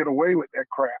allowed him to get away with that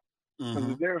crap Mm-hmm.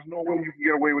 because there's no way you can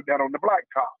get away with that on the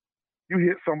blacktop. You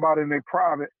hit somebody in their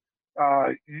private,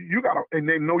 you got to, and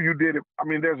they know you did it. I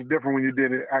mean, there's a difference when you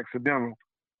did it accidental,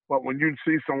 but when you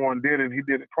see someone did it, and he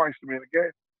did it twice to me in a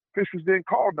game, officials didn't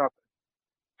call nothing.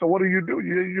 So what do?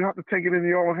 You have to take it in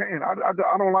your own hand.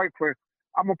 I don't like play.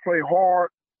 I'm gonna play hard,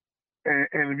 and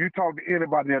if you talk to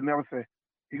anybody, they'll never say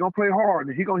he gonna play hard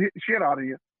and he gonna hit the shit out of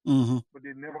you. Mm-hmm. But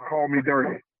they never call me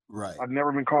dirty. Right. I've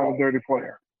never been called a dirty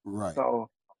player. Right. So,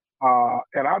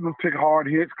 and I just take hard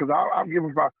hits because I'm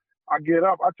giving. I get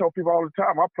up. I tell people all the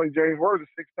time. I play James Worthy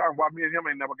 6 times. Why me and him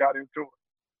ain't never got into it?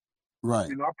 Right.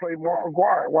 I played Mark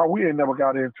McGuire. Why we ain't never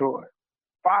got into it?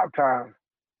 5 times.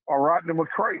 Or Rodney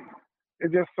McCray.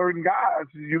 It's just certain guys.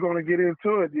 You're gonna get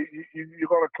into it. You're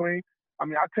gonna clean. I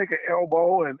mean, I take an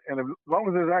elbow, and as long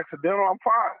as it's accidental, I'm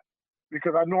fine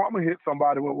because I know I'm gonna hit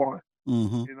somebody with one.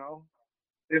 Mm-hmm.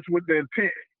 It's with the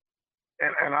intent,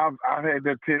 and I've had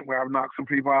that intent where I've knocked some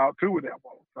people out too with that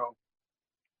ball. So,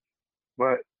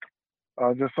 but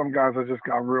just some guys I just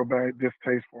got real bad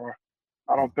distaste for.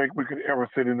 I don't think we could ever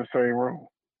sit in the same room.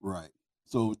 Right.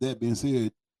 So with that being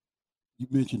said, you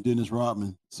mentioned Dennis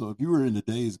Rodman. So if you were in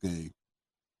today's game,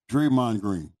 Draymond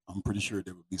Green, I'm pretty sure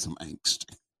there would be some angst.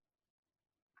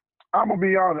 I'm gonna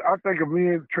be honest. I think if me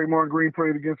and Draymond Green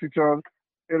played against each other,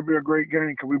 it'll be a great game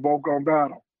because we both gonna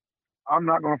battle. I'm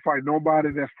not gonna fight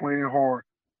nobody that's playing hard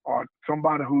or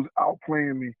somebody who's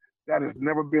outplaying me. That has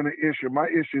never been an issue. My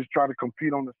issue is trying to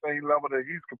compete on the same level that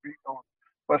he's competing on.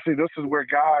 But see, this is why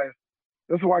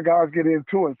guys get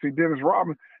into it. See, Dennis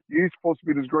Rodman, he's supposed to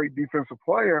be this great defensive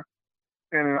player,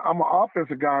 and I'm an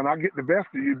offensive guy, and I get the best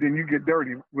of you, then you get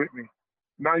dirty with me.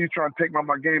 Now you're trying to take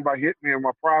my game by hitting me in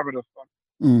my private or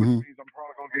something, which means I'm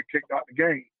probably going to get kicked out the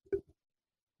game.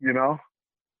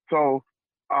 So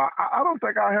I don't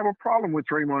think I have a problem with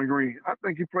Draymond Green. I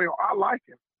think I like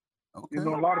him. Okay. A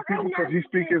lot of people because he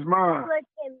speaks his mind.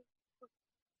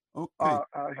 Okay.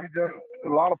 A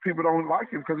lot of people don't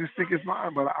like him because he speaks his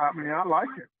mind, but I mean, I like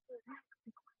him.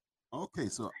 Okay,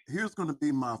 so here's going to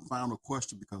be my final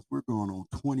question because we're going on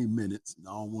 20 minutes, and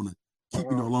I don't want to keep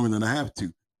you no longer than I have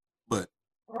to. But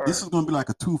this is going to be like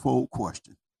a twofold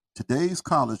question. Today's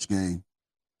college game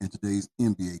and today's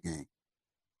NBA game,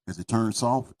 has it turned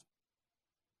soft?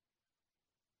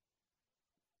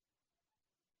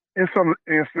 In some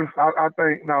instances, I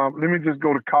think, now, let me just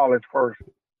go to college first.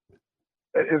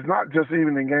 It's not just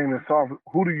even the game itself.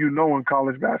 Who do you know in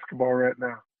college basketball right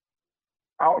now?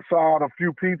 Outside a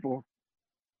few people,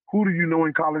 who do you know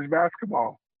in college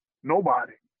basketball?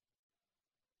 Nobody.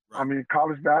 Right. I mean,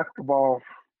 college basketball,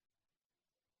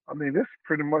 this is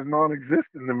pretty much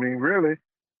non-existent to me, really.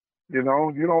 You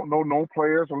don't know no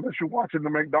players unless you're watching the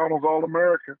McDonald's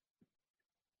All-American.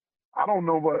 I don't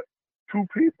know but 2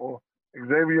 people,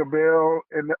 Xavier Bell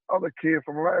and the other kid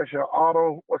from last year,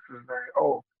 Otto, what's his name?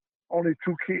 Oh, only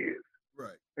 2 kids.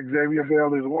 Right. Xavier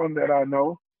Bell is one that I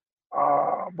know.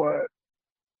 But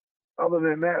other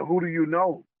than that, who do you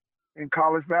know in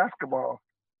college basketball?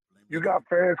 You got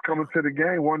fans coming to the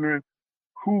game wondering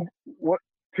what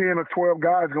 10 or 12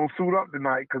 guys going to suit up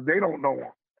tonight because they don't know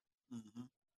them.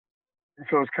 Mm-hmm.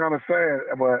 So it's kind of sad.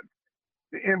 But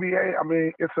the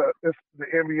NBA, it's the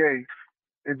NBA.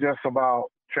 It's just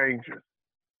about changes.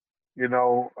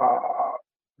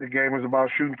 The game is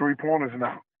about shooting 3-pointers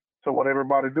now. So what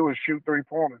everybody do is shoot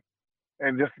 3-pointers.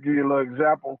 And just to give you a little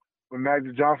example, when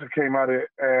Magic Johnson came out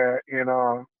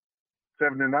in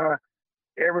 '79,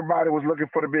 everybody was looking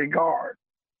for the big guard.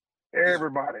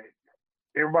 Everybody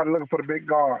looking for the big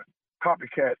guard.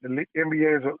 Copycat. The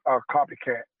NBA is a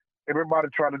copycat. Everybody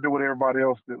trying to do what everybody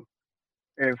else do.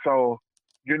 And so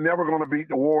you're never going to beat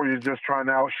the Warriors just trying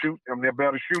to outshoot them. They're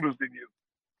better shooters than you.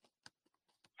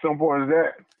 Simple as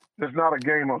that. It's not a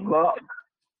game of luck.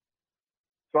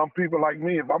 Some people like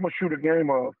me, if I'm going to shoot a game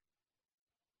of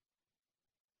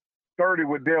 30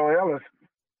 with Dale Ellis,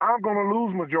 I'm going to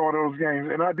lose majority of those games.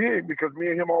 And I did because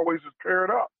me and him always was paired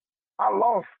up. I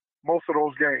lost most of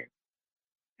those games.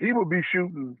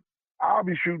 I'll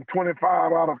be shooting 25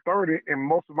 out of 30, and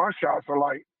most of my shots are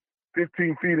like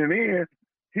 15 feet and in.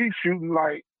 He's shooting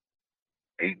like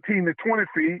 18 to 20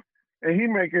 feet, and he's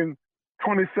making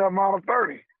 27 out of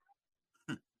 30.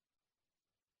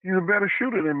 He's a better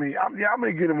shooter than me. I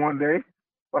may get him one day,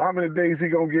 but how many days he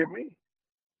going to get me?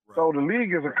 Right. So the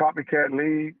league is a copycat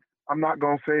league. I'm not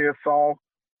going to say it's soft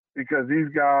because these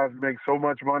guys make so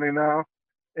much money now,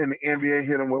 and the NBA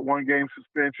hit them with 1-game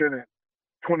suspension, and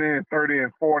 20 and 30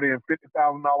 and 40 and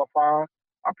 $50,000 fine,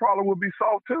 I probably would be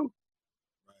soft too.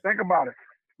 Think about it.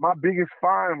 My biggest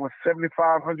fine was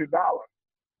 $7,500.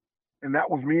 And that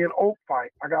was me and Oak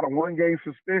fight. I got a 1-game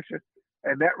suspension,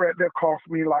 and that right there cost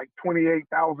me like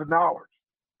 $28,000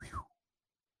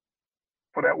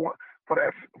 for that one. For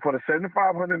the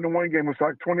 7,500 in the 1 game, it's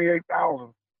like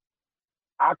 28,000.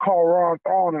 I called Ron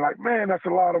Thorne and like, man, that's a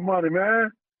lot of money,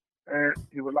 man. And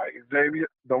he was like, Xavier,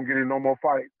 don't get in no more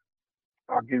fights.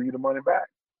 I'll give you the money back.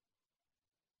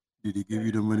 Did he give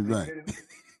you the money back?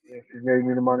 Yes, he gave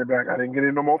me the money back. I didn't get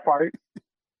in no more fights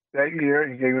that year.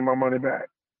 He gave me my money back.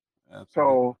 Absolutely.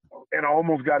 So, and I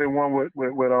almost got in one with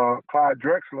Clyde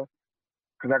Drexler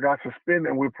because I got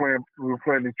suspended and we were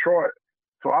playing Detroit.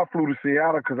 So I flew to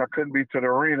Seattle because I couldn't be to the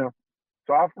arena.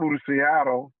 So I flew to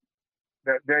Seattle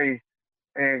that day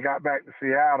and got back to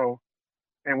Seattle,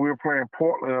 and we were playing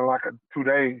Portland in like 2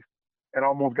 days, and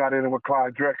almost got in with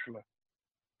Clyde Drexler.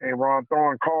 And Ron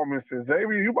Thorne called me and said,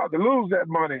 Xavier, you about to lose that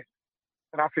money.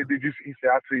 And I said, did you see? He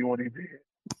said, I see what he did.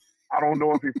 I don't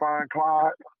know if he fined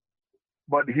Clyde,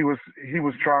 but he was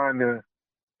trying to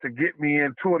get me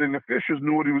into it, and the officials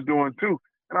knew what he was doing too.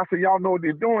 And I said, y'all know what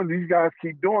they're doing. These guys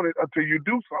keep doing it until you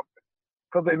do something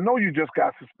because they know you just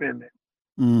got suspended.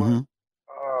 Mm-hmm.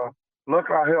 But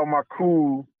luckily, I held my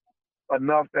cool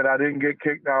enough that I didn't get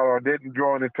kicked out or didn't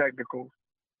draw any technicals.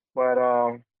 But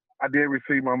I did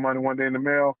receive my money one day in the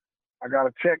mail. I got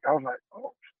a check. I was like,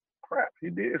 oh, crap, he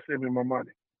did send me my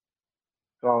money.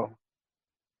 So,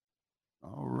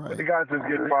 all right. But the guys just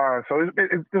get fined. So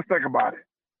just think about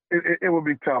it. It would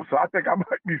be tough. So I think I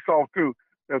might be soft too.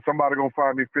 If somebody gonna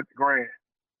find me $50,000.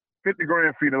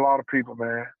 $50,000 feed a lot of people,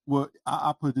 man. Well,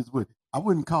 I put it this way. I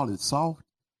wouldn't call it soft.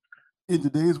 In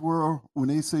today's world, when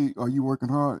they say, are you working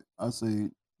hard? I say,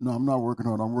 no, I'm not working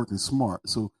hard. I'm working smart.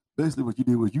 So basically what you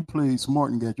did was you played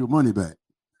smart and got your money back.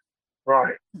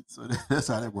 Right. So that's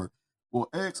how that worked. Well,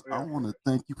 X, I want to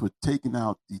thank you for taking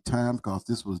out the time because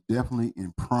this was definitely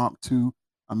impromptu.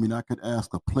 I mean, I could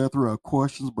ask a plethora of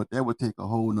questions, but that would take a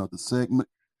whole nother segment.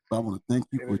 But I want to thank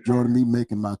you for joining me,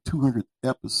 making my 200th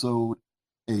episode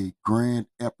a grand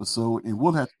episode. And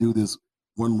we'll have to do this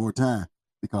one more time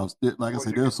because, like I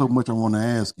said, there's so much I want to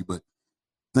ask you. But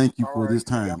thank you for this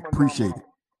time. Appreciate it.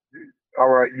 All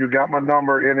right. You got my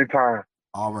number anytime.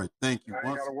 All right. Thank you.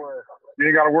 You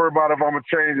ain't got to worry about if I'm going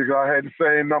to change it because I had the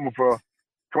same number for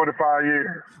 25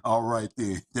 years. All right,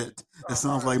 then. That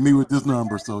sounds like me with this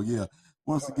number. So, yeah.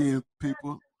 Once again,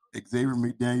 people, Xavier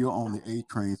McDaniel on the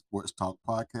A-Train Sports Talk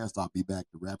podcast. I'll be back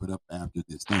to wrap it up after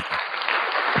this. Thank you.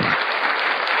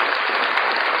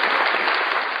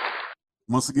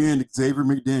 Once again, Xavier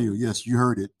McDaniel. Yes, you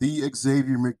heard it. The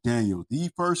Xavier McDaniel,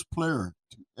 the first player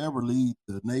to ever lead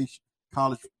the nation,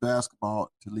 college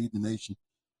basketball, to lead the nation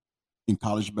in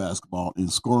college basketball in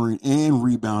scoring and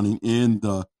rebounding in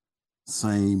the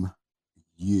same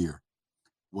year.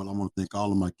 Well, I want to thank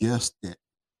all of my guests that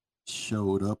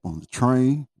showed up on the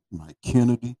train: Mike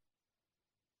Kennedy,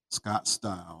 Scott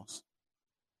Styles.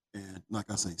 And like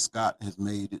I say, Scott has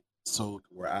made it so to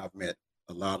where I've met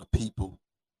a lot of people,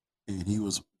 and he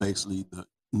was basically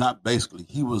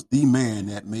he was the man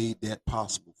that made that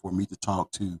possible for me to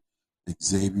talk to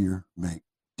Xavier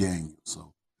McDaniel.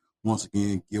 So once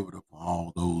again, give it up for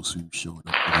all those who showed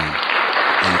up on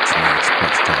A-Train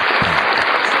Sports Talk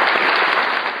podcast.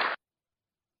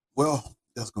 Well,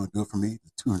 that's going to do it for me,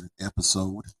 the 200th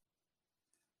episode.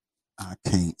 I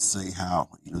can't say how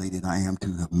elated I am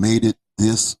to have made it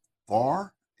this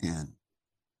far, and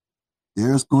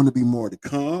there's going to be more to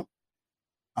come.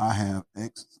 I have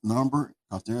X's number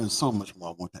because there is so much more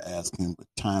I want to ask him, but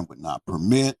time would not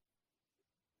permit.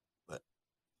 But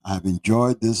I've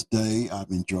enjoyed this day.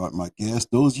 I've enjoyed my guests.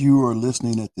 Those of you who are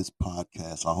listening at this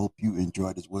podcast, I hope you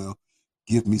enjoyed as well.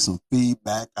 Give me some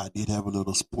feedback. I did have a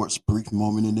little sports brief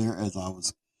moment in there as I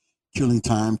was killing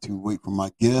time to wait for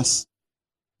my guests.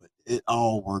 But it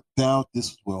all worked out.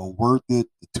 This was well worth it.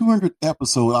 The 200th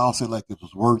episode, I'll say like it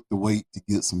was worth the wait to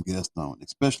get some guests on,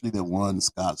 especially that one,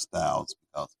 Scott Styles,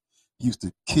 because he used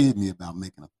to kid me about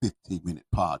making a 15-minute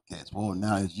podcast. Well,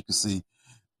 now, as you can see,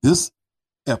 this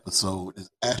episode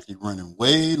is actually running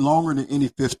way longer than any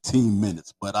 15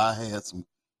 minutes, but I had some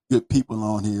good people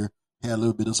on here, had a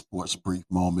little bit of sports brief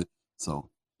moment. So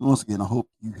once again, I hope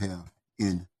you have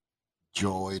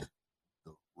enjoyed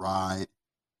the ride.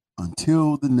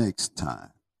 Until the next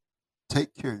time,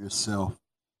 take care of yourself,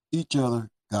 each other.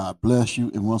 God bless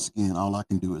you. And once again, all I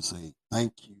can do is say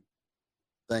thank you,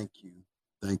 thank you,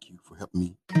 thank you for helping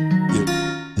me get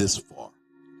this far.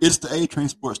 It's the A-Train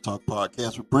Sports Talk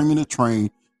podcast. We're bringing the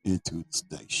train into the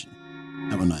station.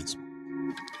 Have a nice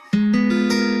one.